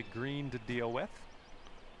elevated green to deal with.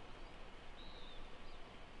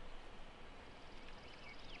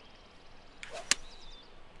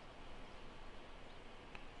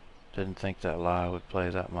 Didn't think that lie would play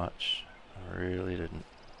that much. I really didn't.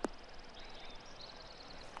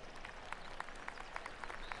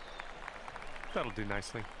 That'll do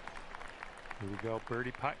nicely. Here we go,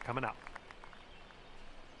 birdie putt coming up.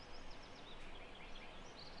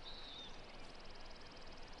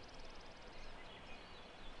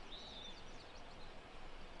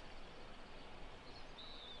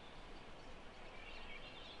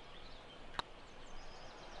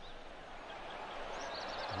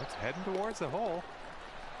 It's heading towards the hole.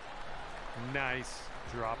 Nice.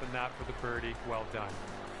 Dropping that for the birdie. Well done.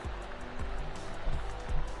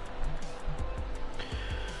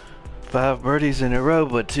 5 birdies in a row,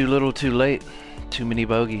 but too little too late. Too many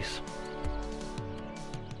bogeys.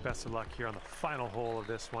 Best of luck here on the final hole of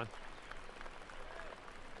this one.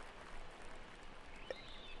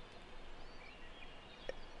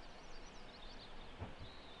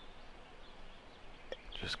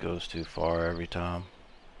 Just goes too far every time.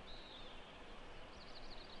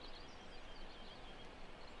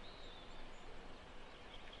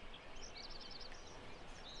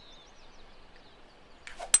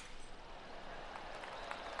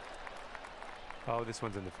 Oh, this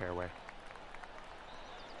one's in the fairway.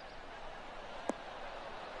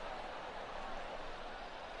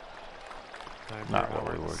 Not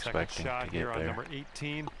what we were expecting shot to get here on there. number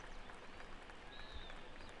 18.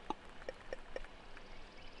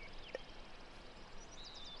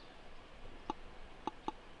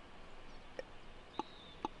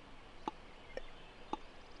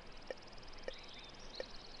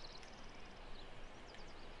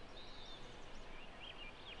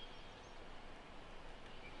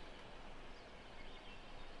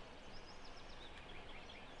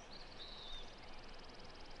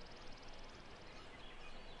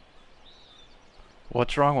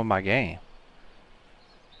 What's wrong with my game?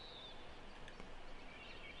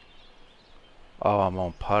 Oh, I'm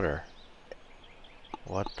on putter.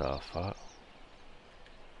 What the fuck?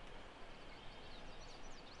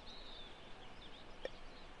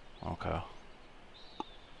 Okay.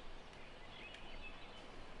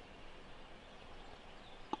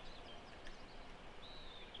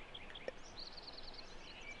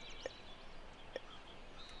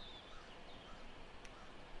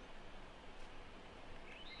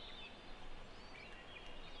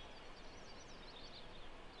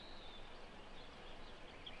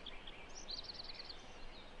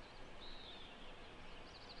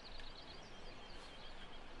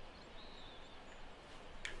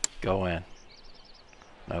 Go in.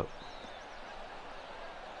 Nope.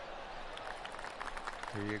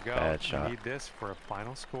 Here you go. Bad shot. You need this for a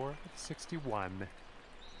final score of 61.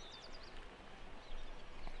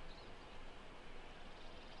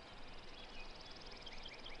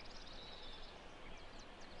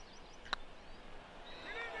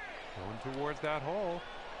 Going towards that hole.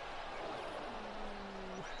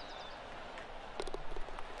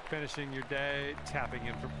 Finishing your day, tapping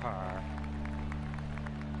in for par.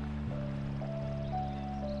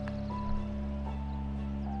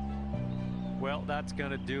 Well, that's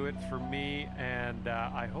going to do it for me, and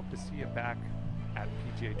I hope to see you back at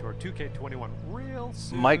PGA Tour 2K21 real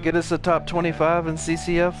soon. Might get us a top 25 in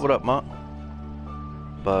CCF. What up, Monk?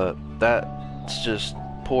 But that's just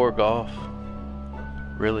poor golf.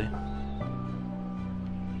 Really.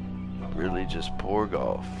 Really just poor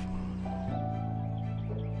golf.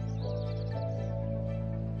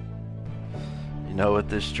 You know what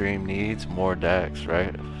this stream needs? More DAX,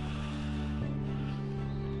 right?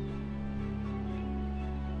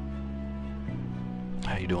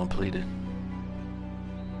 How you doing, Pleated?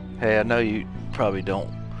 Hey, I know you probably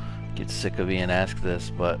don't get sick of being asked this,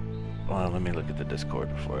 but well, let me look at the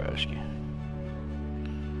Discord before I ask you.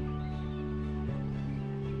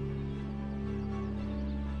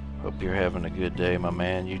 Hope you're having a good day, my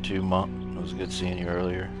man. You too, Monk. It was good seeing you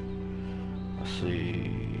earlier. Let's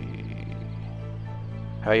see.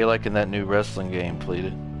 How you liking that new wrestling game,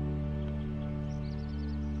 Pleated?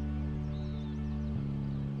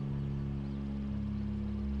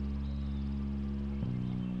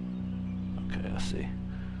 Okay, I see.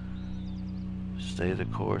 Stay the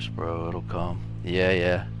course, bro. It'll come.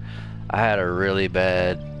 Yeah. I had a really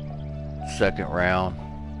bad second round.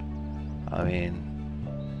 I mean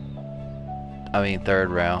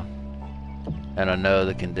third round. And I know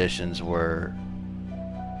the conditions were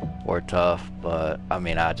tough, but I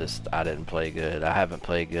mean I didn't play good. I haven't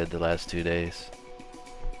played good the last 2 days.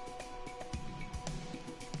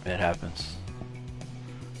 It happens.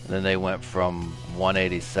 And then they went from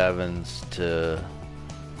 187s to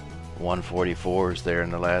 144s there in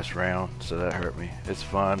the last round, so that hurt me. It's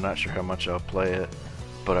fun. Not sure how much I'll play it,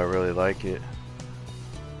 but I really like it.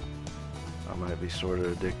 I might be sort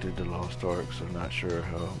of addicted to Lost Ark, so I'm not sure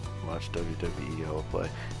how much WWE I'll play.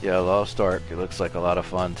 Yeah, Lost Ark, it looks like a lot of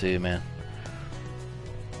fun too, man.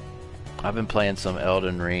 I've been playing some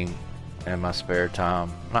Elden Ring in my spare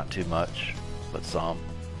time. Not too much, but some.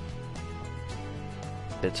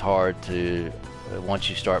 It's hard to, once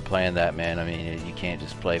you start playing that, man, I mean, you can't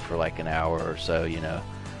just play for like an hour or so, you know.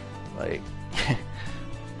 Like,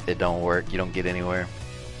 it don't work, you don't get anywhere.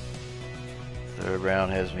 Third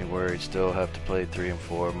round has me worried. Still have to play 3 and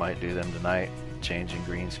 4. Might do them tonight. Changing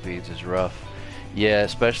green speeds is rough. Yeah,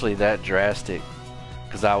 especially that drastic.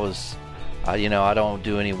 Because you know, I don't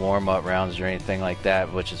do any warm-up rounds or anything like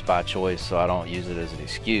that, which is by choice, so I don't use it as an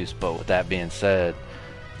excuse. But with that being said,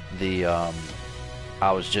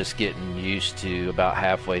 I was just getting used to about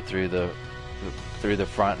halfway through the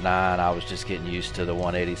front 9. I was just getting used to the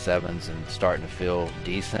 187s and starting to feel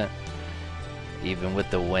decent, even with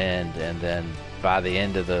the wind. And then by the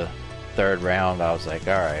end of the third round, I was like,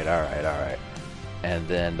 all right. And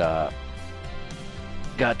then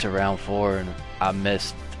got to round 4 and I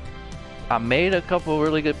made a couple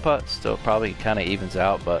really good putts. Still probably kind of evens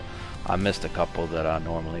out, but I missed a couple that I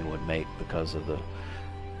normally would make because of the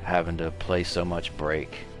having to play so much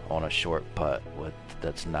break on a short putt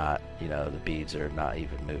that's not, you know, the beads are not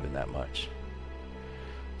even moving that much.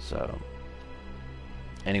 So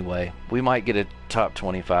anyway, we might get a top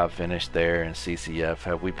 25 finish there in CCF.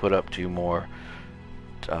 Have we put up 2 more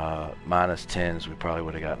minus 10s, we probably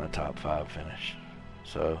would have gotten a top 5 finish.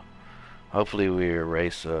 So hopefully we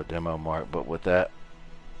erase a demo mark. But with that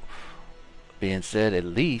being said, at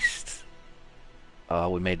least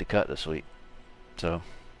we made the cut this week. So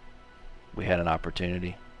we had an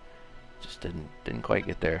opportunity, just didn't quite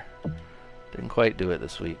get there. Didn't quite do it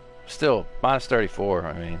this week. Still minus 34.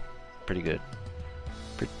 I mean, pretty good.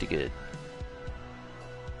 Pretty good.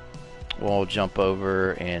 We'll jump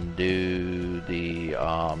over and do the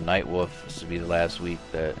Night Wolf. This will be the last week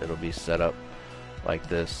that it'll be set up like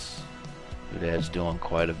this. Dad's doing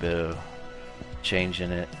quite a bit of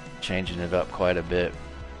changing it up quite a bit.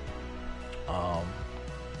 A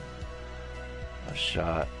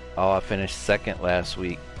shot. Oh, I finished second last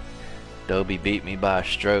week. Dobie beat me by a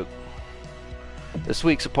stroke. This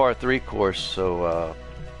week's a par 3 course, so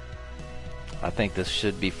I think this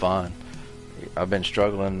should be fun. I've been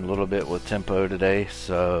struggling a little bit with tempo today,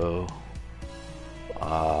 so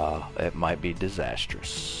it might be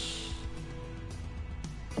disastrous.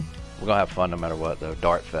 We're gonna have fun no matter what, though.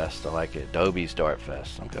 Dart Fest, I like it. Dobie's Dart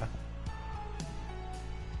Fest. Okay.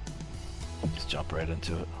 Let's jump right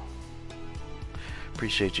into it.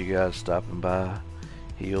 Appreciate you guys stopping by.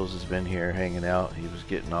 Heels has been here hanging out. He was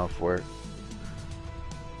getting off work.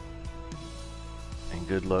 And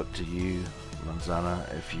good luck to you,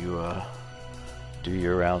 Manzana, if you do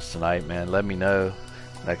your rounds tonight, man. Let me know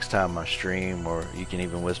next time I stream, or you can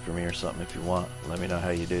even whisper me or something if you want. Let me know how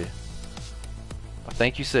you do. I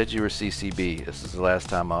think you said you were CCB. This is the last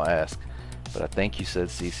time I'll ask, but I think you said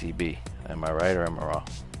CCB. Am I right or am I wrong?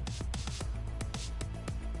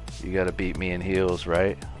 You gotta beat me in heels,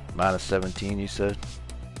 right? Minus 17, you said?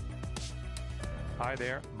 Hi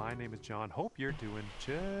there, my name is John. Hope you're doing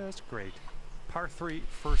just great. Par 3,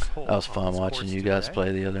 first hole. That was fun watching you guys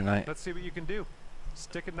play the other night. Let's see what you can do.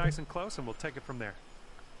 Stick it nice and close and we'll take it from there.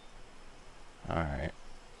 Alright.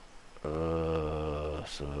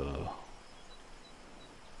 So...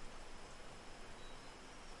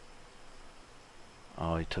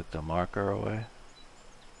 Oh, he took the marker away?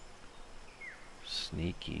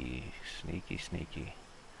 Sneaky, sneaky, sneaky.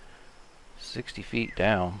 60 feet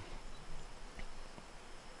down.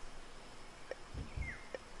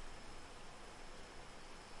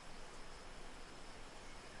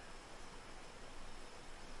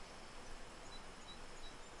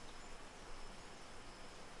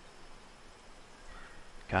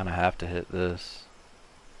 Kinda have to hit this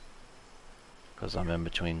because I'm in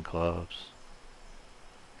between clubs.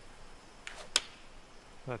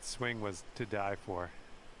 That swing was to die for.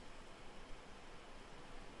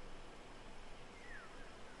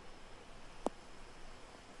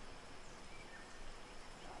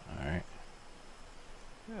 Alright.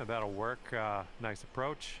 Yeah, that'll work. Nice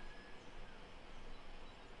approach.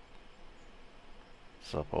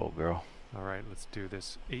 What's up, old girl? All right, let's do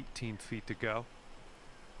this. 18 feet to go.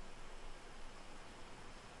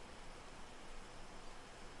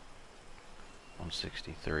 On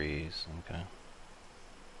 63s, okay.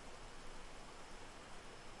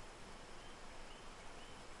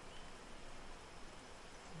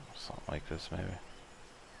 Something like this, maybe.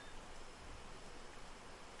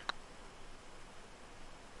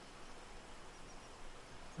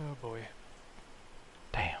 Oh boy.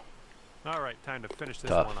 Damn. All right, time to finish this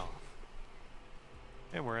Tough. one off.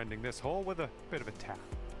 And we're ending this hole with a bit of a tap.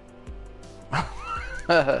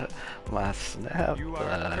 My snap. You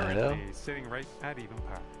are currently sitting right at even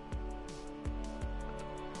par.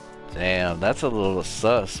 Damn, that's a little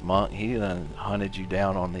sus, Monk. He done hunted you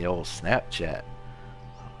down on the old Snapchat.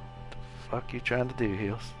 What the fuck you trying to do,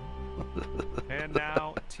 Heels? And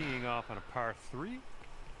now teeing off on a par 3.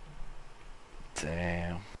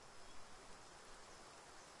 Damn.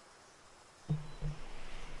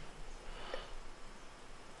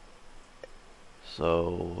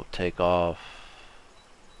 So we'll take off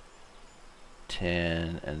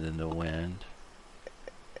 10 and then the wind.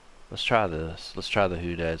 Let's try this. Let's try the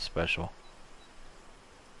Hoodad special.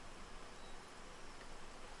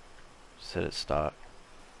 Set it stock.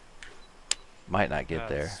 Might not get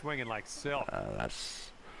there. Swinging like silk.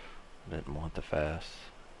 That's didn't want the fast.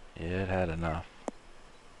 Yeah, it had enough.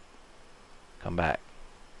 Come back.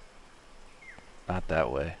 Not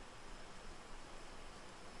that way.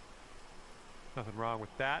 Nothing wrong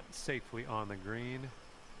with that. Safely on the green.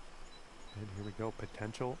 And here we go.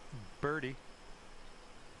 Potential birdie.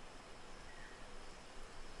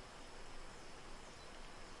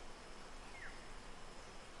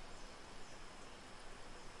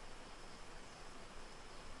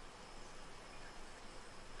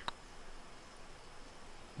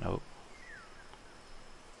 Nope.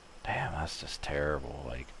 Damn, that's just terrible.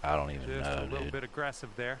 Like, I don't even Just know, a little dude. bit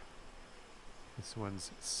aggressive there. This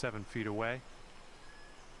one's 7 feet away.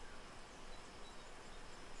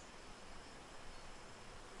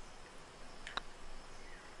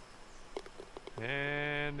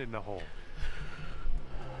 And in the hole.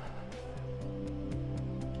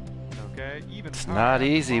 Okay, even. It's not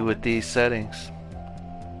easy with these settings.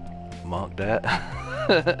 Monk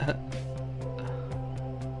that.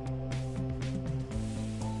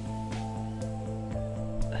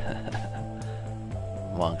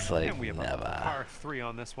 Monk's like, And we have a never. par 3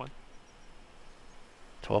 on this one.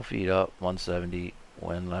 12 feet up, 170,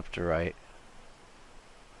 wind left to right.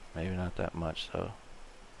 Maybe not that much though.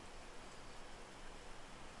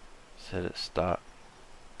 Said it stop.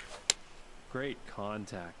 Great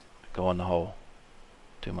contact. Go in the hole.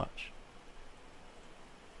 Too much.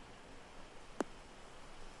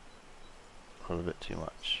 A little bit too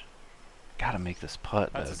much. Gotta make this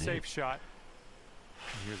putt That's though, a dude. safe shot.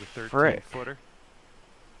 And here's a 13 Frick. footer.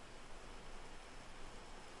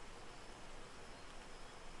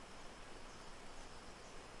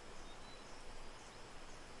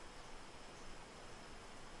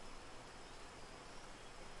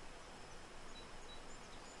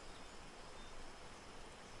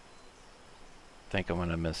 Think I'm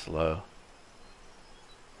gonna miss low.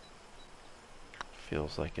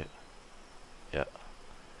 Feels like it. Yeah.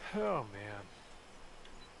 Oh man.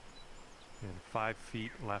 And 5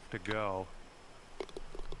 feet left to go.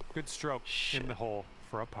 Good stroke Shit. in the hole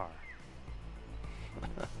for a par.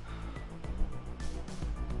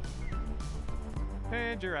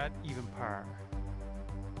 And you're at even par.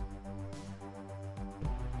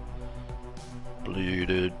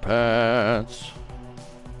 Bleeded pants.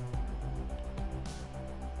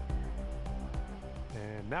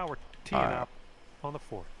 And now we're teeing Alright. up on the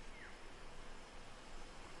 4th.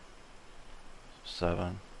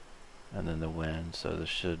 7. And then the wind, so this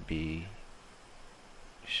should be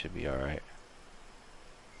alright.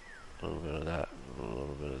 A little bit of that, a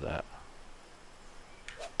little bit of that.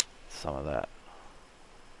 Some of that.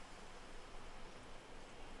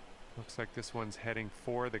 Looks like this one's heading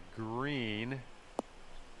for the green.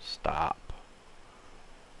 Stop.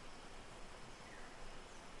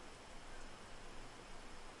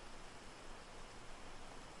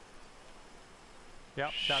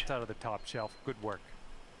 Yep, that's out of the top shelf. Good work.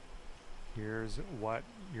 Here's what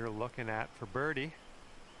you're looking at for birdie.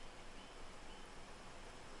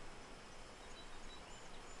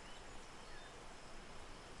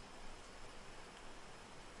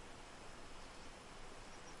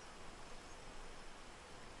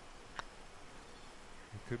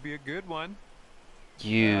 It could be a good one.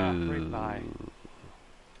 Right by.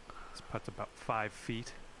 This putt's about 5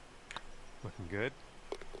 feet. Looking good.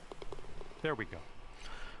 There we go.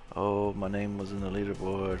 Oh, my name was in the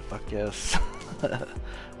leaderboard. Fuck yes.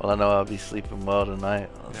 Well, I know I'll be sleeping well tonight.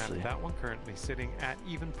 Let's And see. that one currently sitting at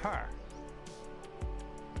even par.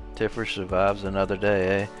 Tiffer survives another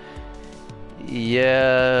day, eh?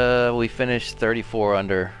 Yeah, we finished 34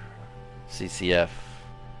 under CCF.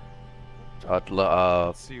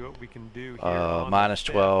 Let's see what we can do here. on the Minus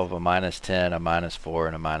fifth. 12, a minus 10, a minus 4,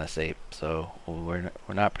 and a minus 8. So we're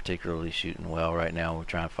not particularly shooting well right now. We're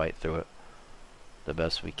trying to fight through it the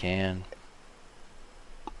best we can.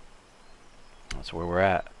 That's where we're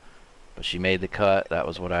at. But she made the cut. That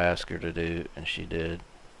was what I asked her to do, and she did.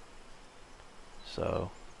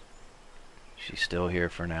 So she's still here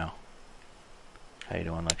for now. How you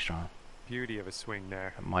doing, Lextron? Beauty of a swing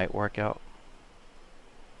there. It might work out.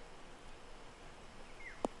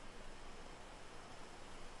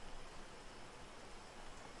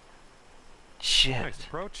 Shit. Nice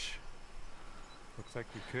approach. Looks like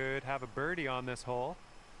we could have a birdie on this hole.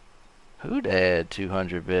 Hoodad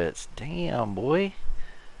 200 bits. Damn, boy.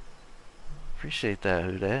 Appreciate that,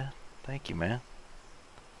 Hoodad. Thank you, man.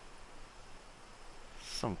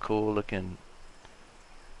 Some cool looking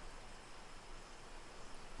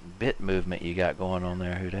bit movement you got going on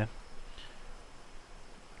there, Hoodad.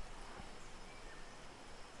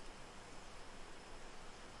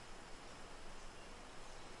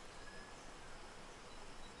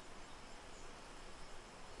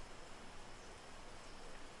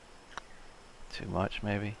 Too much,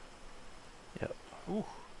 maybe? Yep. Ooh,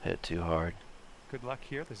 Hit too hard. good luck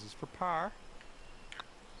here. This is for par.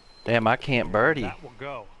 Damn, I can't birdie. That will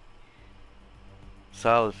go.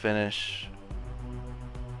 Solid finish.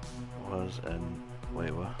 Was and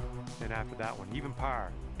wait, what? And after that one, even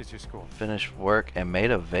par is your score. Finished work and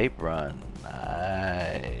made a vape run.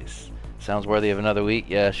 Nice. Sounds worthy of another week.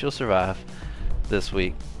 Yeah, she'll survive this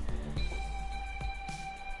week.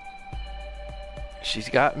 She's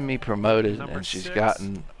gotten me promoted, Number and she's 6.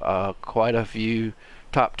 gotten quite a few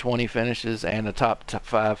top 20 finishes and a top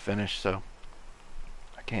 5 finish, so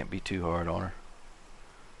I can't be too hard on her.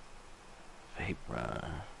 Vape run.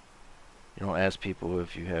 You don't ask people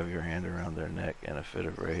if you have your hand around their neck in a fit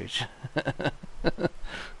of rage.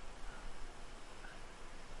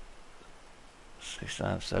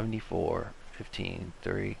 674, 15,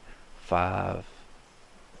 3, 5,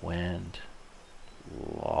 wind,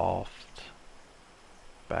 loft,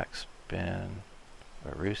 backspin,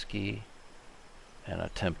 Maruski, and a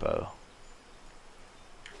tempo.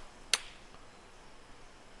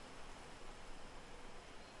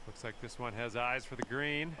 Looks like this one has eyes for the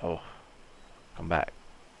green. Oh, come back.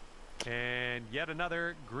 And yet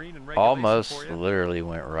another green and regulation Almost for you. literally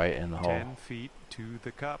went right in the hole. 10 feet to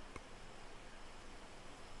the cup.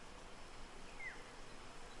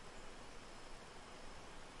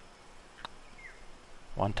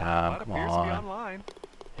 One time, But come appears to be on. online.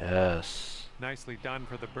 Yes. Nicely done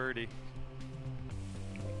for the birdie.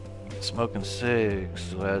 Smoking cigs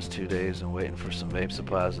the last 2 days and waiting for some vape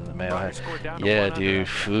supplies in the mail. Brought your score down to Yeah, 1 under dude.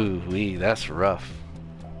 after that. Foo wee, that's rough.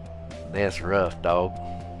 That's rough, dog.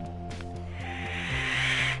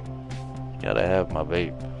 Gotta have my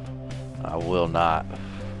vape. I will not.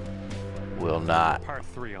 Will not Par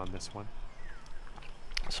 3 on this one.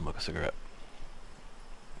 smoke a cigarette.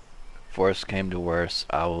 If worse came to worse,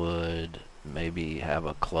 I would maybe have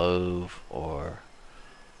a clove or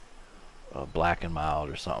a black and mild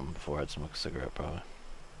or something before I'd smoke a cigarette, probably.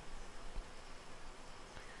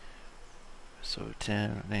 So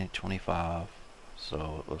 10, 25.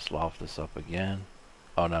 So let's loft this up again.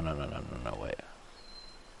 Oh, no, wait.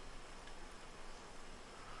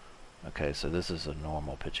 Okay, so this is a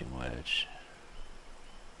normal pitching wedge.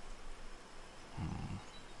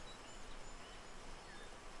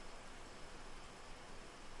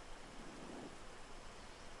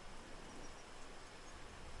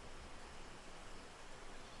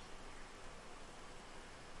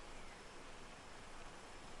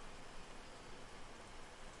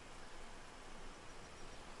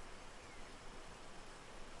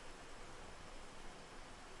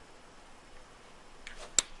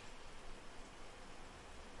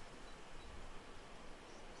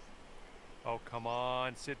 Oh, come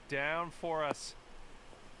on. Sit down for us.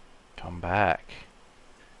 Come back.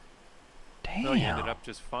 No, you ended Damn. up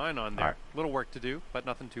just fine on there. Alright. Little work to do, but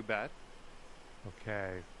nothing too bad.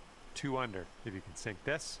 Okay. 2 under. If you can sink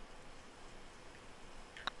this.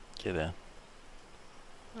 Get in.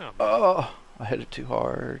 Oh, Oh, I hit it too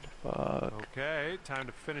hard. Fuck. okay. Time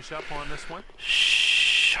to finish up on this one.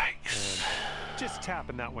 Shikes. And just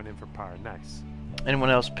tapping that one in for par. Nice. Anyone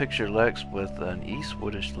else picture Lex with an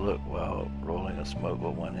Eastwoodish look while rolling a smoke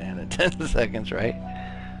with one hand in 10 seconds, right?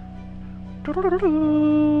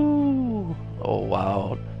 Oh,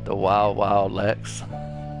 wild. The wild Lex.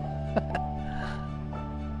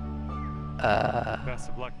 Best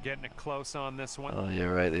of luck getting it close on this one. Oh, yeah,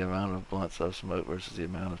 right. The amount of blunts I've smoked versus the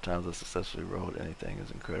amount of times I successfully rolled anything is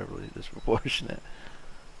incredibly disproportionate.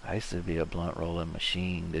 I used to be a blunt rolling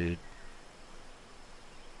machine, dude.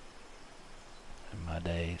 In my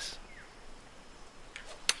days.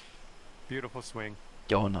 Beautiful swing.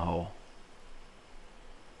 Go in the hole.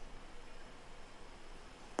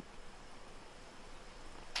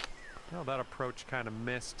 Well, that approach kind of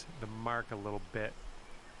missed the mark a little bit.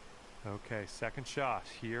 Okay, second shot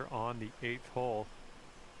here on the 8th hole.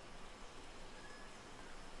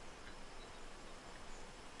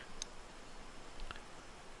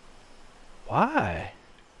 Why?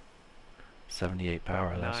 78 power,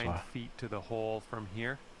 About that's 9 why. feet to the hole from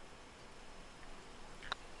here.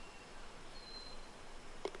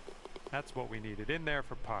 That's what we needed in there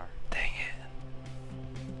for par. Dang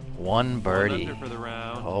it. One birdie. Under for the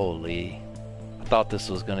round. Holy. I thought this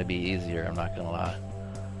was going to be easier, I'm not going to lie.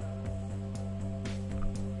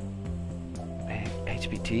 Man,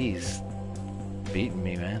 HBT's beating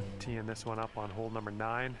me, man. Teeing this one up on hole number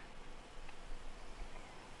 9.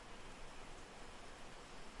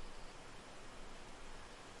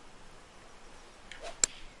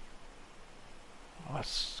 Oh,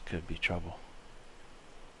 this could be trouble.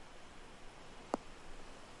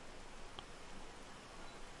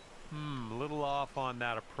 A little off on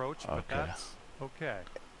that approach, but Okay. that's okay.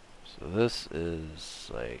 So this is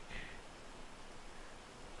like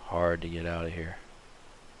hard to get out of here.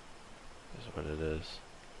 Is what it is.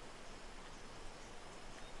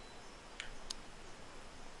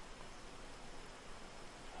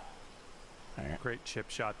 Alright. Great chip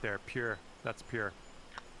shot there. Pure. That's pure.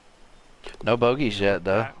 No bogeys yet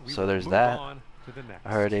though, That- we so there's move that. on to the next.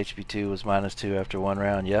 I heard HB2 was -2 after one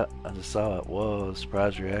round. Yep, I just saw it. Whoa,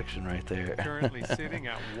 surprise reaction right there. Currently sitting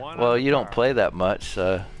at 1 Well, under you don't par. play that much,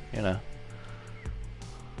 so, you know.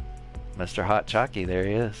 Mr. Hot Chalky, there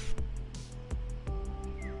he is.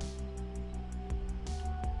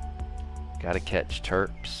 Gotta catch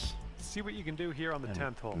Terps. See what you can do here on the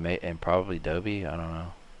 10th hole. And probably Dobie, I don't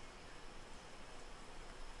know.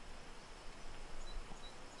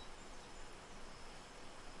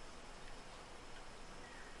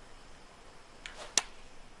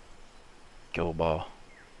 Go ball.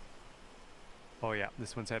 Oh yeah,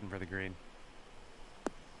 this one's heading for the green.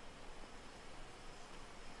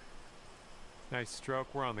 Nice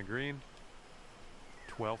stroke. We're on the green.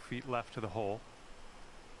 12 feet left to the hole.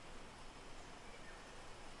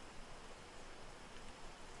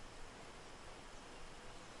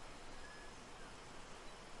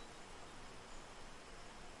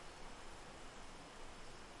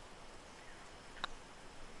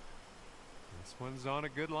 one's on a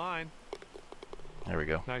good line. There we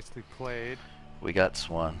go. Nicely played. We got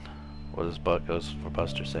one. What does Goes for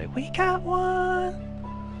Buster say? We got one.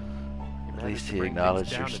 You At managed least to he bring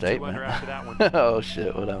acknowledged things your down to 2 statement. under after that one. Oh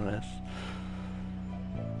shit, what I miss?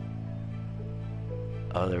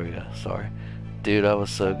 Oh, there we go. Sorry. Dude, I was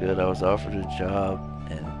so good. I was offered a job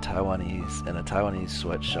in a Taiwanese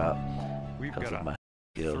sweatshop We've because got of a my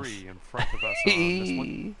skills. 3 in front of us on this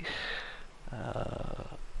one.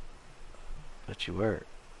 But you were.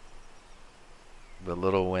 The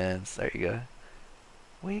little wins. There you go.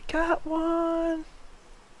 We got one.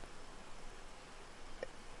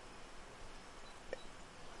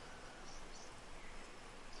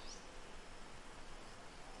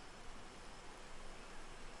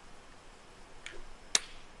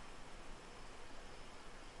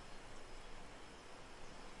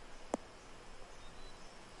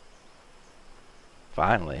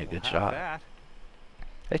 Finally, a good We'll have shot. that.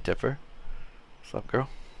 Hey, Tipper. What's up, girl?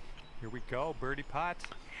 Here we go, birdie putt.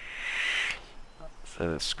 So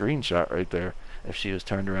the screenshot right there, if she was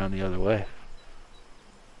turned around the other way,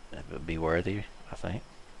 it would be worthy, I think.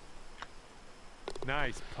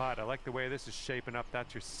 Nice putt. I like the way this is shaping up.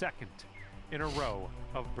 That's your second in a row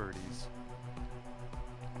of birdies.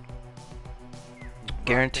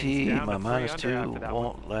 Guarantee down my to 3 minus under 2 after that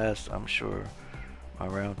won't last, I'm sure. My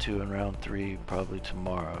round 2 and round 3 probably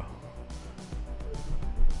tomorrow.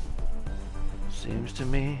 Seems to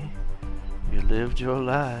me you lived your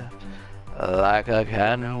life like a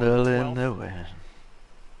candle in the wind.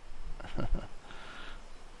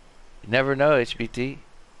 You never know, HBT.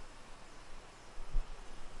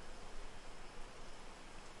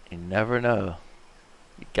 You never know.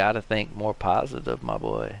 You gotta think more positive, my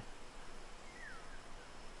boy.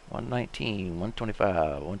 119, 125,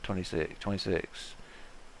 126, 26,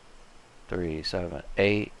 3, 7,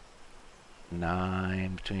 8,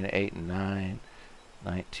 9, between 8 and 9,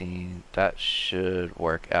 19. That should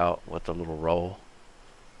work out with a little roll.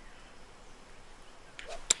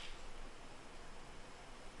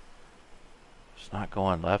 It's not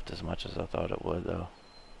going left as much as I thought it would, though.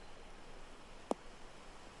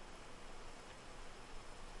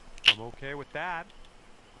 I'm okay with that.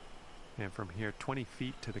 And from here, 20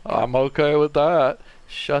 feet to the cup. I'm okay with that.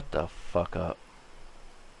 Shut the fuck up.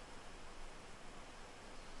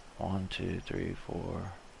 1, 2, 3,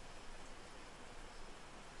 4.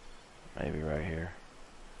 Maybe right here.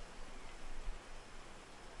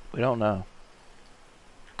 We don't know.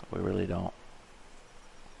 We really don't.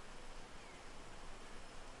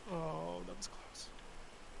 Oh, that was close.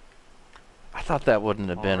 I thought that wouldn't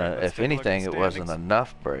have been Alright, a. let's If take a look at anything, the it wasn't standings.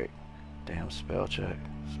 enough break. Damn spell check.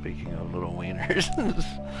 Speaking of little wieners.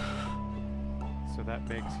 So that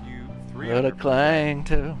makes you 3 Let under it for clang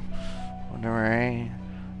to when the rain.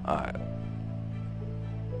 Alright.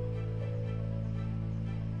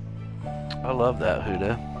 I love that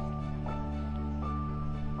Huda.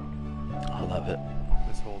 I love it. today.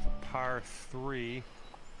 This hole's a par 3.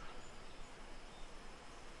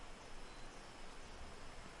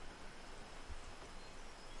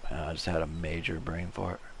 I just had a major brain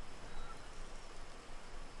fart.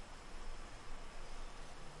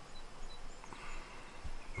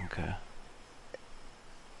 Okay.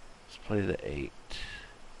 Let's play the 8.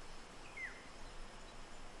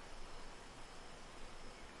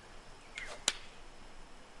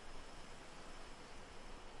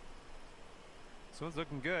 This one's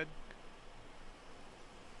looking good.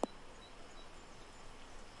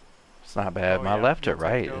 It's not bad. Oh, My yeah, left to we'll take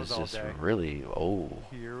right those is all just day. really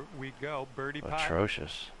Here we go, birdie putt.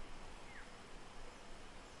 atrocious.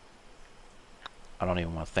 I don't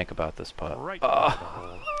even want to think about this putt. Right into the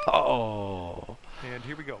hole. Oh. And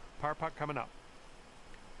here we go, par putt coming up.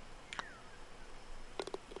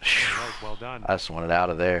 All right, well done. I just want it out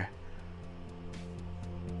of there.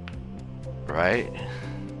 Right?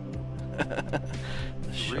 The 3 under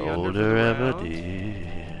for shoulder the ever round. did.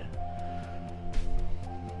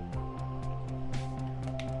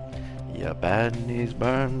 Your bad knees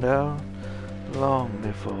burned out long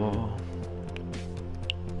before.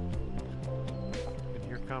 And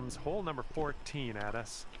here comes hole number 14 at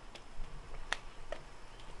us.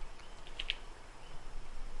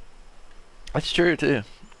 That's true too.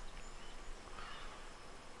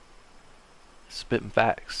 Spitting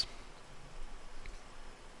facts.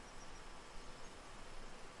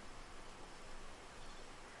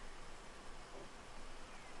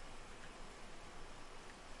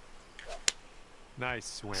 Nice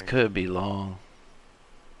swing. This could be long.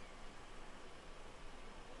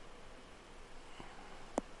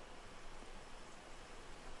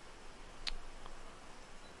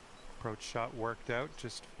 Approach shot worked out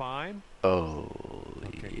just fine. Oh,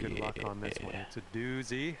 Okay, good luck on this one. It's a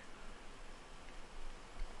doozy.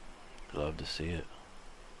 Love to see it.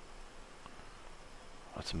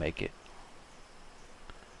 Let's make it.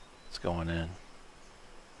 It's going in.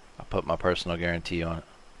 I put my personal guarantee on it.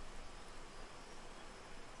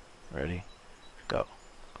 Ready? Go.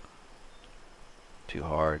 Too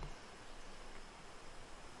hard.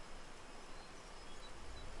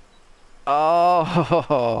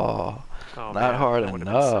 Oh, Oh, not man, hard that would've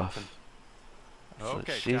been enough. something. That's what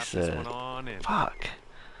Okay, she tap this said. one on in. Fuck.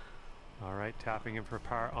 All right, tapping in for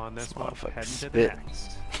par on this one. motherfucker Heading to the spit.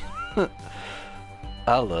 next.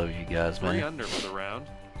 I love you guys, 3 man. under for the round.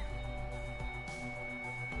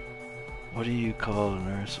 What do you call a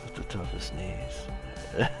nurse with the toughest knees?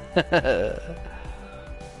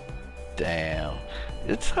 Damn.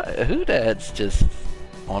 It's who dad's just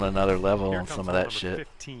on another level Here on comes some of hole that number shit.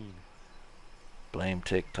 15. Blame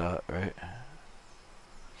TikTok, right?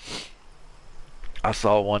 I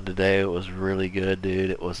saw one today. It was really good, dude.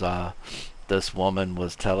 It was this woman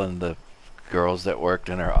was telling the girls that worked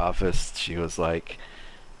in her office. She was like,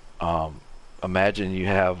 imagine you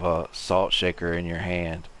have a salt shaker in your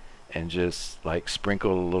hand and just like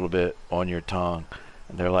sprinkle a little bit on your tongue.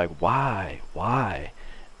 And they're like, why?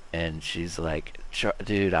 And she's like,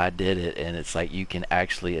 dude, I did it. And it's like you can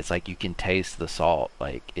actually, it's like you can taste the salt.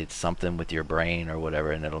 Like it's something with your brain or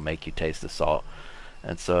whatever, and it'll make you taste the salt.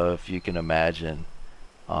 And so if you can imagine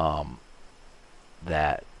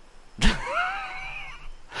that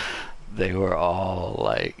they were all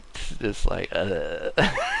like, just like,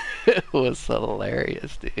 it was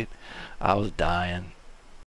hilarious, dude. I was dying.